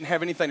arrested didn't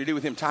have anything to do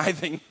with him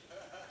tithing.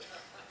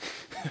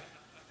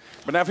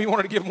 But now if he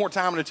wanted to give more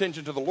time and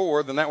attention to the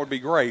Lord, then that would be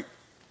great.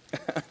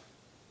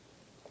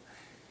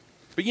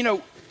 But you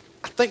know,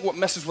 I think what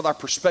messes with our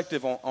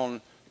perspective on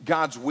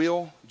God's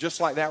will,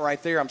 just like that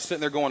right there, I'm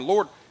sitting there going,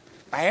 Lord,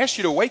 I asked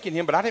you to awaken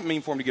him, but I didn't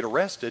mean for him to get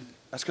arrested.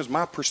 That's because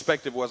my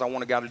perspective was I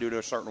wanted God to do it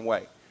a certain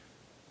way.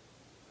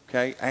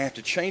 Okay, I have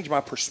to change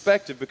my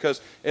perspective because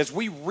as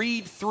we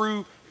read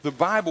through the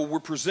Bible, we're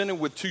presented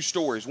with two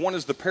stories. One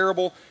is the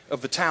parable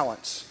of the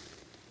talents.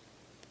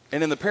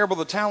 And in the parable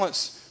of the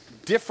talents,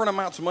 different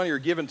amounts of money are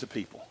given to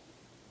people,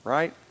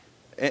 right?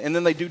 And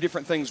then they do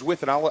different things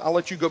with it. I'll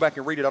let you go back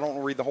and read it. I don't want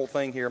to read the whole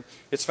thing here.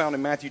 It's found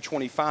in Matthew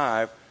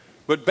 25.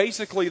 But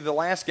basically, the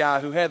last guy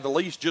who had the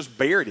least just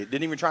buried it,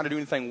 didn't even try to do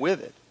anything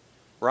with it,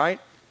 right?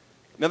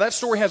 Now, that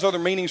story has other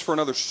meanings for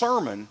another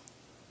sermon.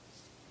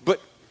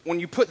 But when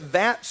you put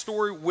that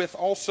story with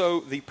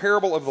also the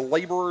parable of the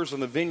laborers in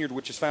the vineyard,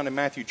 which is found in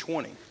Matthew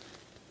 20,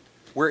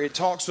 where it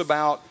talks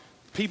about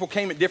people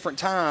came at different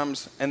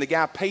times and the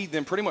guy paid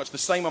them pretty much the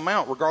same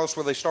amount, regardless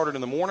whether they started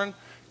in the morning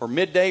or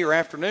midday or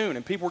afternoon,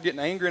 and people were getting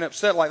angry and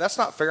upset, like, that's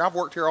not fair, I've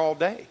worked here all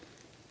day.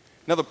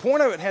 Now, the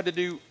point of it had to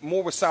do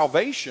more with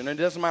salvation, and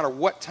it doesn't matter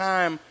what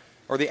time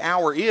or the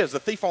hour is. The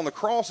thief on the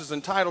cross is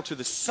entitled to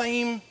the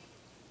same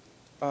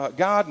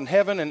God in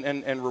heaven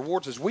and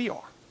rewards as we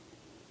are.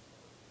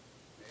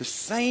 The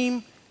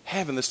same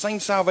heaven, the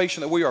same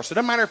salvation that we are. So it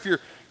doesn't matter if you're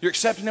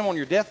accepting him on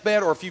your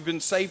deathbed or if you've been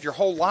saved your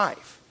whole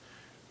life.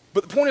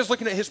 But the point is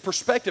looking at his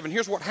perspective, and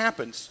here's what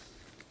happens.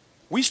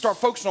 We start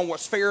focusing on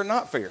what's fair and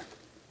not fair.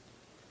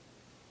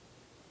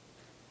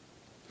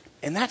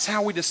 And that's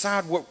how we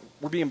decide what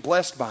we're being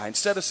blessed by.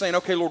 Instead of saying,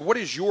 okay, Lord, what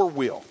is your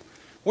will?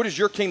 What is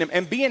your kingdom?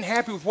 And being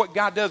happy with what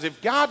God does.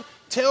 If God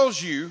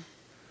tells you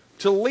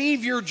to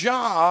leave your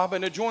job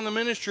and to join the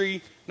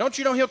ministry, don't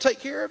you know he'll take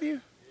care of you?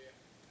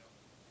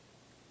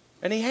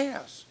 And he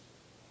has.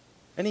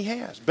 And he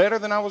has. Better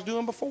than I was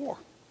doing before.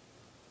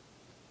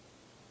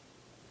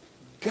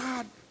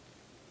 God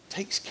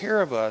takes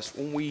care of us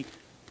when we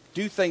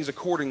do things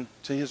according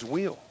to his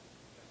will.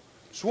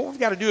 So what we've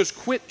got to do is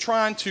quit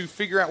trying to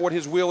figure out what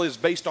his will is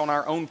based on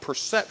our own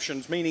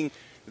perceptions, meaning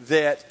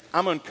that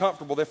I'm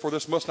uncomfortable, therefore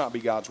this must not be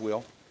God's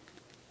will.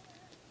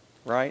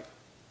 Right?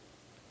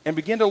 And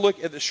begin to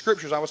look at the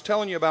scriptures. I was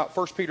telling you about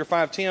 1 Peter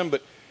 5:10,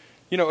 but,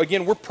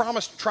 again, we're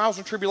promised trials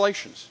and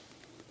tribulations.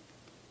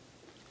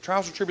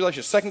 Trials and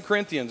tribulations. 2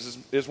 Corinthians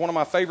is one of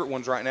my favorite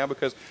ones right now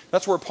because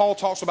that's where Paul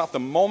talks about the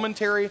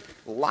momentary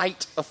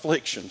light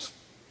afflictions.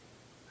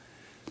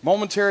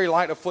 Momentary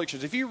light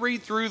afflictions. If you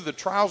read through the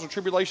trials and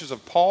tribulations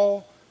of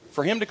Paul,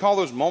 for him to call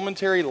those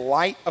momentary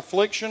light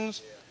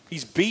afflictions,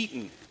 he's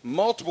beaten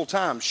multiple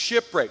times,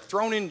 shipwrecked,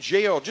 thrown in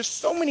jail, just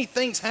so many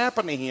things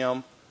happen to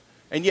him,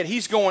 and yet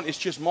he's going, it's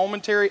just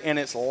momentary and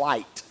it's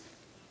light.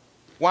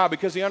 Why?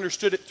 Because he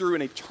understood it through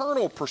an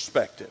eternal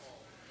perspective.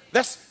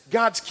 That's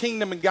God's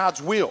kingdom and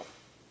God's will.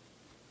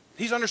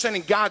 He's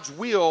understanding God's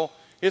will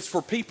is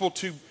for people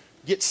to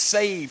get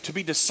saved, to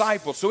be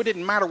disciples. So it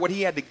didn't matter what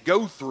he had to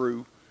go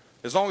through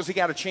as long as he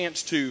got a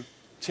chance to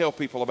tell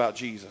people about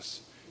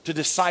Jesus, to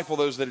disciple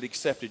those that had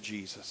accepted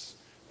Jesus.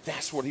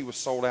 That's what he was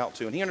sold out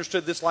to. And he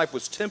understood this life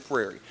was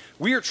temporary.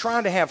 We are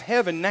trying to have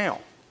heaven now.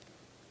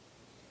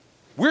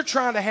 We're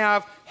trying to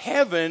have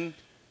heaven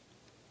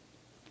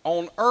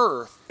on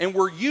earth, and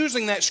we're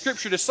using that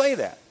scripture to say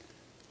that.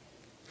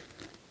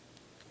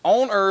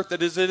 On earth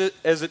as it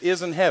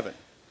is in heaven.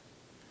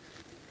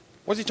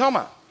 What's he talking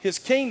about? His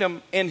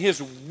kingdom and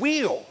his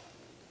will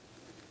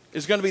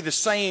is going to be the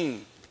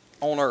same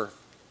on earth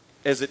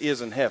as it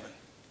is in heaven.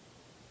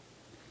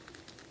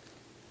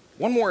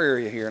 One more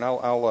area here, and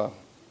I'll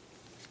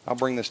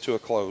bring this to a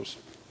close.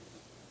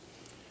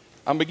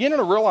 I'm beginning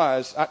to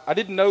realize, I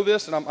didn't know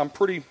this, and I'm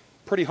pretty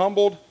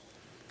humbled,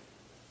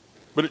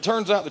 but it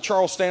turns out that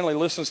Charles Stanley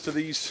listens to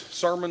these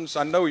sermons.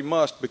 I know he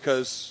must,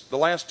 because the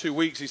last 2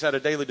 weeks he's had a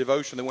daily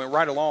devotion that went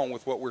right along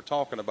with what we're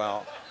talking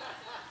about.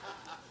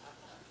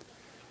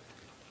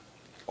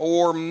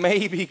 Or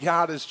maybe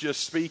God is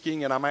just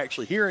speaking and I'm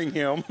actually hearing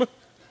him.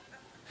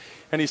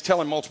 And he's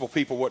telling multiple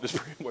people what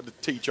to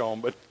teach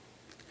on. But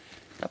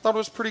I thought it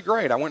was pretty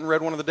great. I went and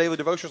read one of the daily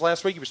devotions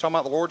last week. He was talking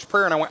about the Lord's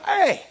Prayer. And I went,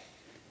 hey,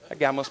 that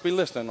guy must be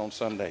listening on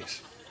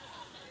Sundays.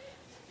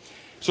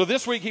 So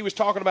this week he was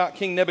talking about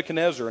King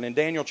Nebuchadnezzar. And in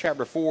Daniel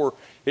chapter 4,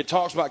 it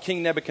talks about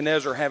King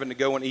Nebuchadnezzar having to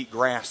go and eat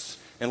grass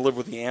and live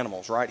with the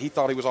animals, right? He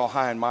thought he was all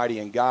high and mighty.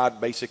 And God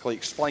basically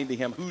explained to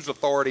him whose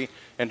authority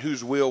and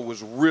whose will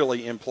was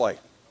really in play.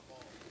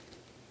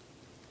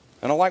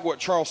 And I like what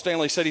Charles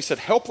Stanley said. He said,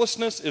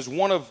 helplessness is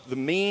one of the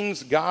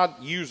means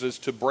God uses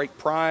to break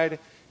pride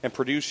and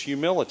produce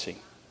humility.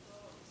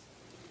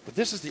 But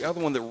this is the other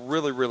one that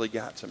really, really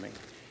got to me.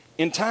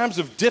 In times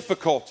of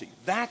difficulty,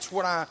 that's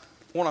what I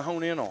want to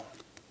hone in on.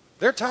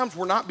 There are times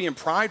we're not being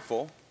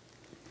prideful,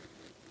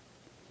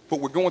 but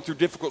we're going through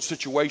difficult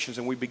situations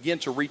and we begin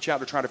to reach out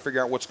to try to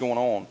figure out what's going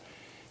on.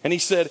 And he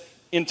said,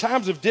 in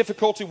times of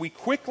difficulty, we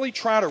quickly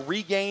try to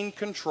regain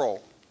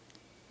control.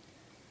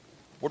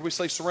 What did we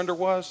say surrender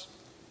was?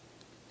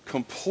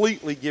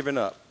 Completely giving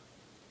up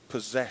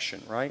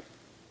possession, right?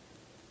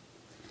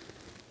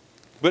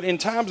 But in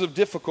times of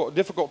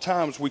difficult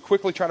times, we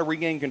quickly try to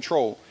regain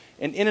control.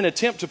 And in an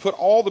attempt to put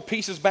all the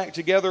pieces back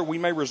together, we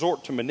may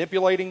resort to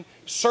manipulating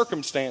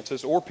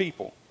circumstances or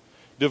people,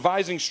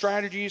 devising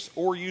strategies,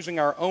 or using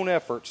our own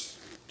efforts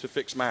to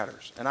fix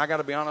matters. And I got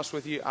to be honest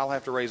with you, I'll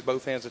have to raise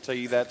both hands to tell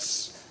you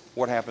that's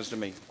what happens to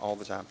me all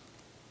the time.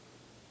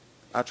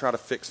 I try to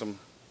fix them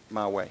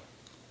my way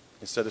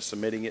instead of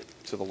submitting it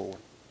to the Lord.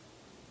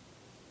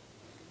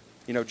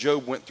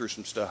 Job went through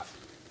some stuff.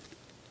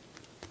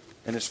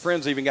 And his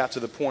friends even got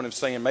to the point of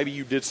saying, maybe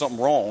you did something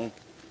wrong.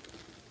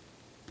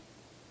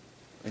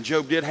 And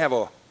Job did have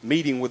a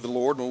meeting with the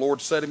Lord, and the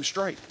Lord set him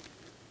straight.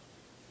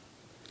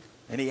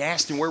 And he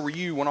asked him, where were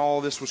you when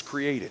all this was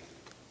created?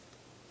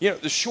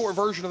 The short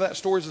version of that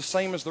story is the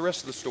same as the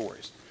rest of the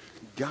stories.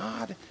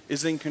 God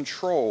is in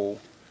control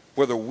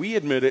whether we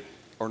admit it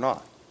or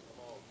not.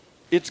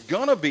 It's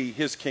going to be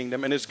his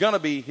kingdom and it's going to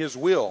be his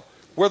will,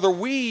 whether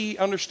we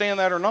understand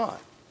that or not.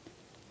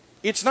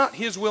 It's not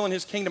his will and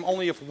his kingdom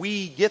only if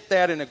we get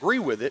that and agree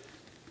with it.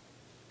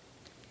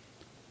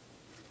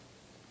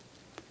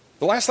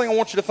 The last thing I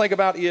want you to think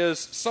about is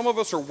some of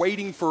us are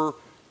waiting for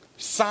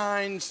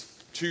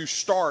signs to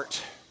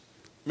start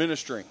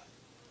ministering.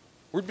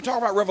 We've been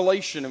talking about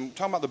Revelation and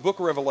talking about the book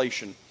of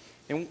Revelation.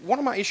 And one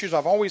of my issues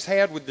I've always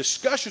had with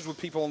discussions with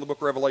people on the book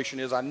of Revelation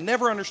is I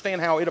never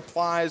understand how it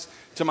applies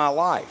to my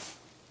life.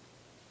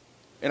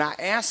 And I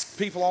ask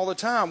people all the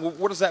time, well,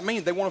 what does that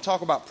mean? They want to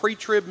talk about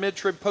pre-trib,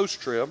 mid-trib,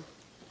 post-trib.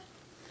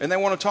 And they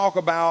want to talk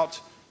about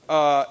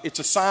it's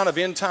a sign of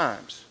end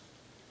times.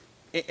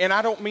 And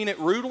I don't mean it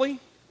rudely,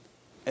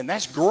 and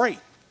that's great.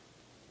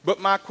 But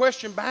my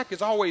question back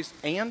is always,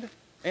 and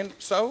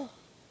so?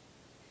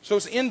 So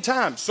it's end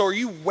times. So are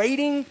you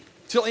waiting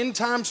till end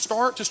times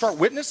start to start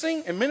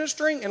witnessing and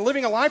ministering and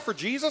living a life for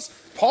Jesus?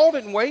 Paul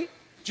didn't wait.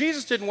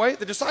 Jesus didn't wait.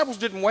 The disciples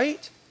didn't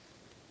wait.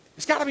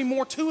 There's got to be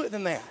more to it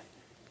than that.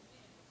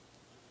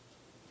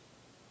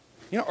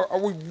 You know, are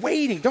we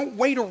waiting? Don't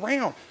wait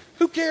around.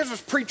 Who cares if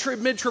it's pre-trib,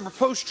 mid-trib, or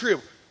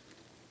post-trib?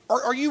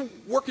 Are you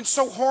working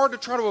so hard to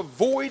try to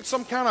avoid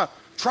some kind of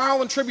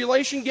trial and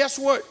tribulation? Guess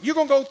what? You're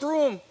going to go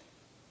through them.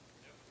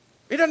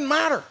 It doesn't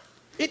matter.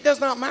 It does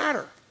not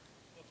matter.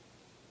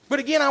 But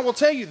again, I will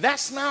tell you,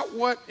 that's not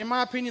what, in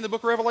my opinion, the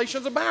book of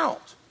Revelation is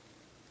about.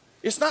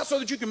 It's not so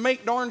that you can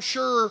make darn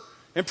sure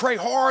and pray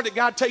hard that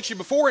God takes you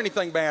before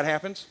anything bad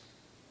happens.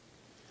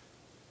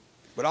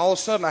 But all of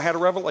a sudden, I had a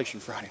revelation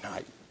Friday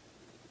night.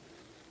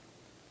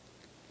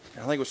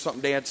 And I think it was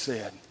something Dad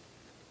said.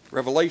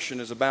 Revelation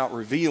is about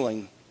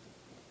revealing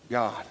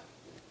God.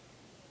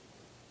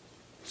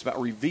 It's about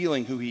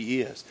revealing who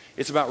He is.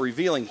 It's about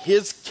revealing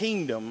His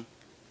kingdom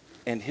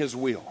and His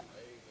will.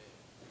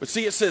 But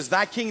see, it says,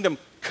 thy kingdom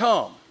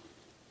come.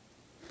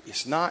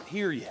 It's not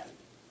here yet.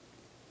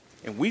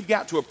 And we've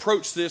got to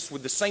approach this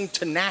with the same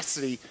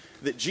tenacity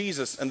that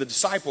Jesus and the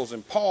disciples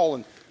and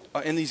Paul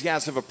and these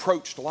guys have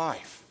approached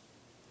life.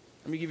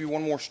 Let me give you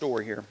one more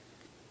story here.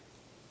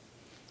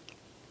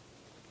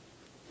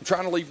 I'm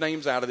trying to leave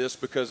names out of this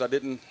because I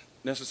didn't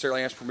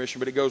necessarily ask permission,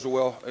 but it goes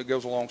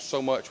along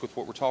so much with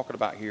what we're talking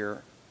about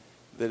here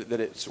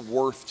that it's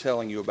worth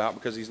telling you about,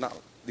 because he's not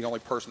the only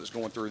person that's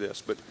going through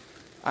this. But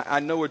I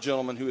know a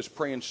gentleman who is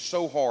praying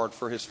so hard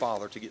for his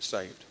father to get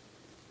saved.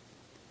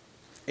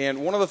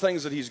 And one of the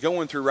things that he's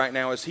going through right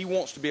now is he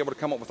wants to be able to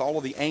come up with all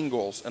of the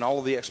angles and all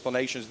of the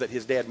explanations that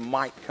his dad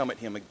might come at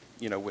him,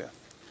 with.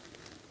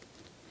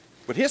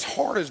 But his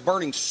heart is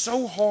burning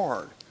so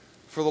hard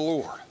for the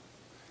Lord.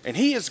 And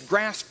he has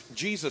grasped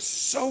Jesus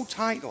so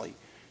tightly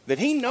that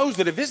he knows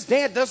that if his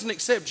dad doesn't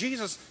accept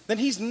Jesus, then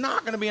he's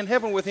not going to be in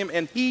heaven with him,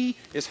 and he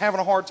is having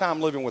a hard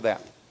time living with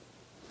that.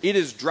 It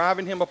is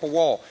driving him up a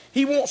wall.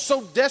 He wants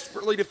so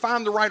desperately to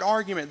find the right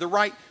argument, the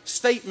right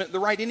statement, the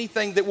right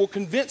anything that will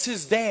convince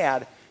his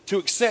dad to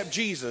accept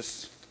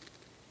Jesus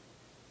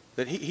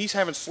that he's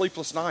having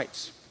sleepless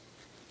nights.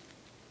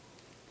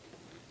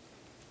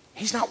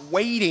 He's not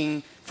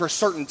waiting for a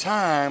certain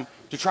time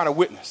to try to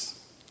witness.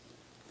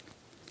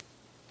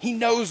 He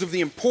knows of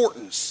the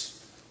importance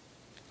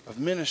of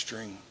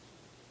ministering,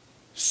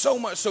 so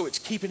much so it's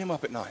keeping him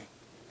up at night.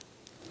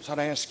 So I'd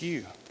ask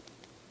you,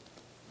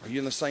 are you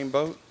in the same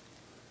boat?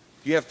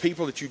 Do you have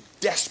people that you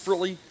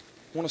desperately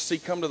want to see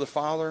come to the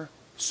Father,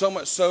 so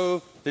much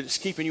so that it's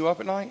keeping you up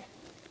at night?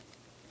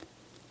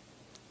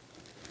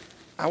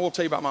 I will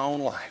tell you about my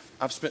own life.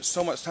 I've spent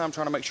so much time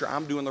trying to make sure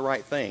I'm doing the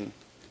right thing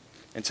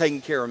and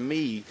taking care of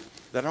me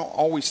that I don't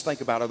always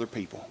think about other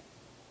people.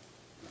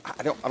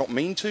 I don't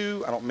mean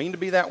to. I don't mean to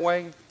be that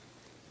way.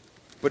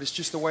 But it's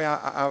just the way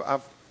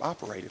I've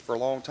operated for a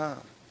long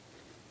time.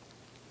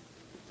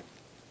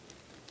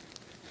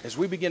 As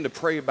we begin to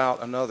pray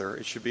about another,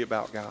 it should be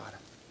about God.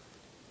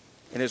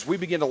 And as we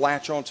begin to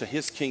latch on to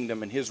His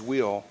kingdom and His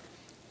will,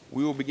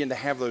 we will begin to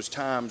have those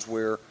times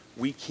where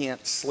we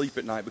can't sleep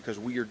at night because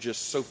we are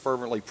just so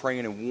fervently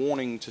praying and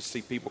wanting to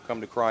see people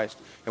come to Christ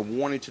and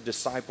wanting to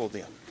disciple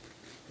them.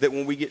 That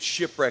when we get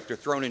shipwrecked or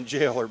thrown in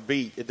jail or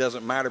beat, it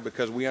doesn't matter,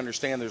 because we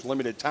understand there's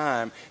limited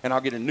time, and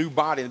I'll get a new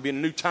body and it'll be a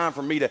new time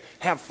for me to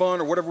have fun,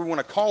 or whatever we want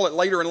to call it,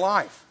 later in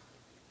life.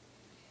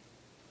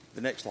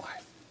 The next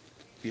life,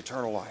 the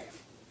eternal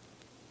life.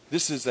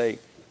 This is a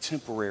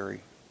temporary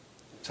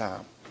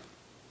time.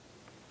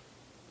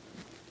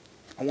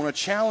 I want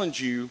to challenge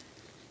you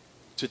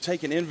to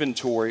take an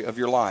inventory of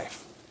your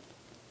life.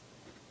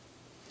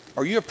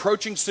 Are you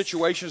approaching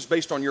situations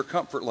based on your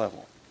comfort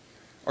level?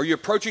 Are you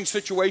approaching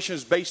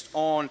situations based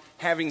on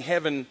having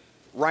heaven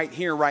right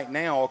here, right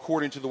now,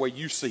 according to the way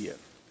you see it?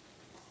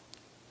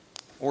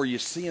 Or are you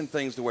seeing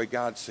things the way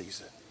God sees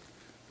it?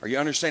 Are you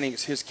understanding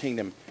it's His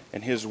kingdom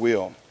and His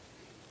will?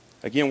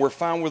 Again, we're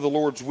fine with the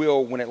Lord's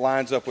will when it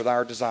lines up with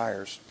our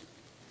desires.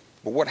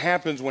 But what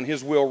happens when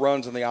His will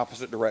runs in the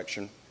opposite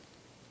direction?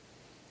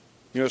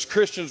 You know, as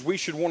Christians, we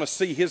should want to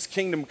see His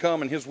kingdom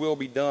come and His will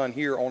be done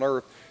here on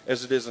earth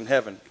as it is in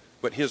heaven.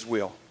 But His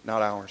will,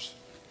 not ours.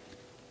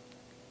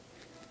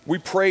 We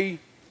pray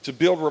to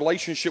build a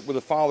relationship with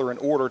the Father in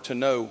order to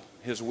know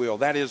His will.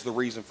 That is the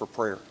reason for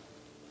prayer.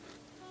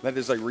 That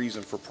is a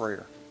reason for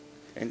prayer.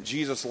 And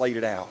Jesus laid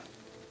it out.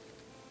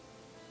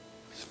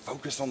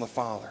 Focus on the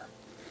Father.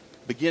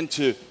 Begin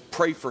to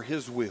pray for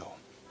His will.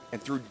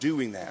 And through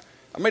doing that.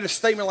 I made a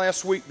statement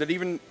last week that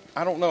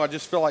I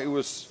just feel like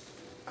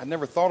I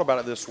never thought about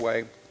it this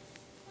way.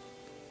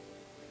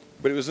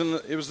 But it was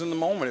in the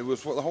moment. It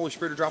was what the Holy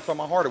Spirit dropped on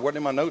my heart. It wasn't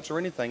in my notes or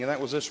anything. And that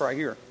was this right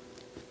here.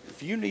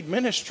 If you need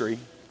ministry,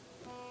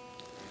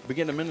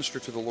 begin to minister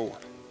to the Lord.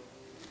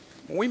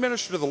 When we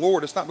minister to the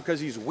Lord, it's not because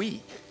He's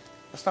weak.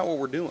 That's not what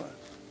we're doing.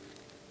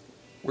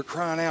 We're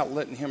crying out,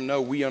 letting Him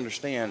know we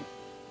understand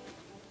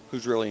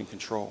who's really in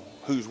control,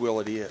 whose will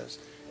it is.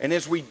 And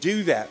as we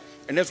do that,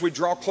 and as we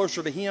draw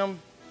closer to Him,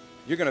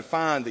 you're going to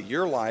find that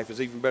your life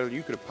is even better than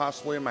you could have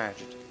possibly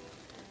imagined,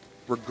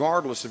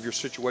 regardless of your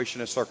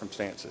situation and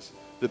circumstances.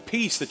 The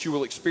peace that you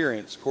will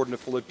experience, according to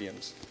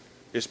Philippians,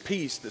 is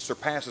peace that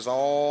surpasses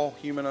all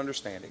human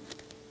understanding.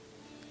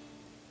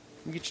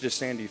 Let me get you to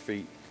stand to your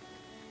feet.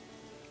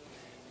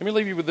 Let me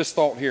leave you with this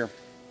thought here.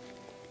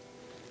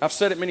 I've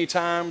said it many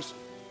times.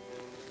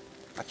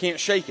 I can't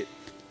shake it.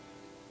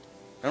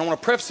 And I want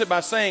to preface it by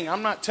saying,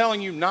 I'm not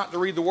telling you not to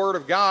read the Word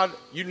of God.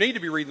 You need to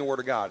be reading the Word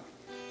of God.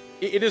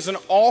 It is an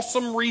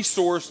awesome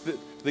resource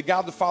that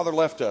God the Father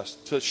left us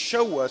to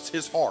show us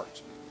His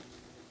heart.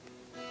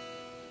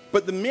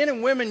 But the men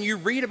and women you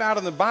read about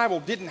in the Bible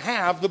didn't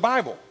have the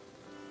Bible.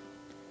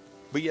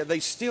 But yet they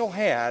still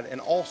had an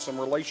awesome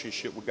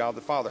relationship with God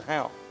the Father.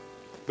 How?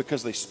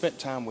 Because they spent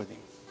time with Him.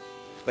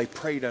 They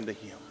prayed unto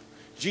Him.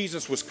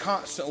 Jesus was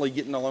constantly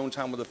getting alone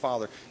time with the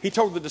Father. He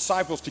told the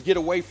disciples to get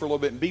away for a little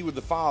bit and be with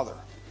the Father.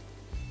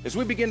 As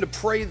we begin to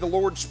pray the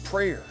Lord's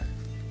Prayer,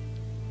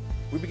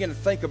 we begin to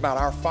think about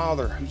our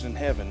Father who's in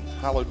heaven.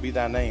 Hallowed be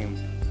thy name.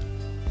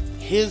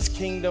 His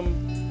kingdom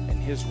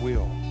and His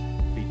will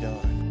be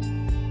done.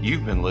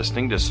 You've been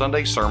listening to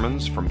Sunday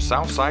sermons from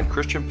Southside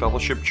Christian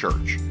Fellowship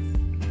Church,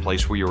 a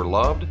place where you are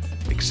loved,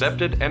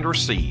 accepted, and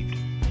received,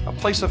 a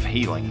place of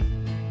healing,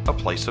 a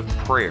place of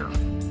prayer,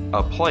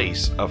 a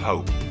place of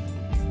hope.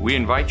 We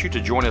invite you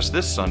to join us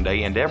this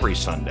Sunday and every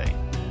Sunday.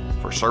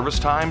 For service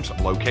times,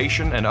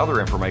 location, and other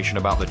information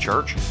about the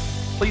church,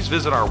 please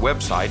visit our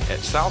website at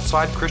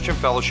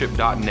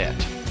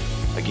southsidechristianfellowship.net.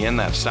 Again,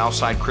 that's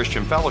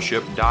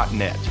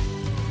southsidechristianfellowship.net.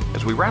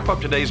 As we wrap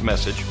up today's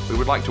message, we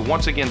would like to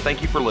once again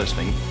thank you for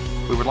listening.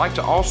 We would like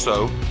to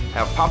also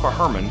have Papa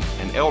Herman,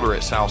 an elder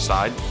at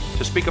Southside,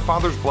 to speak a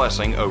Father's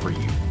blessing over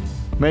you.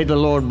 May the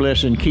Lord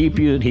bless and keep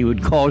you, that He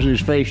would cause His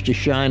face to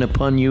shine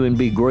upon you and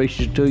be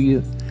gracious to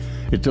you,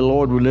 that the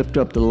Lord would lift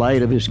up the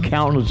light of His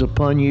countenance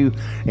upon you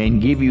and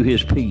give you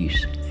His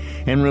peace.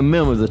 And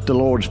remember that the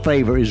Lord's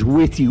favor is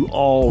with you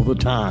all the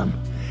time.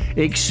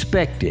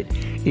 Expect it.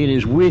 It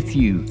is with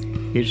you.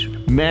 It's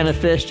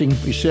manifesting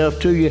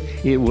itself to you.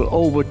 It will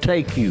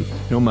overtake you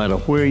no matter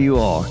where you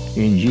are.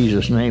 In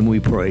Jesus' name we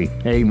pray.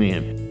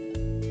 Amen.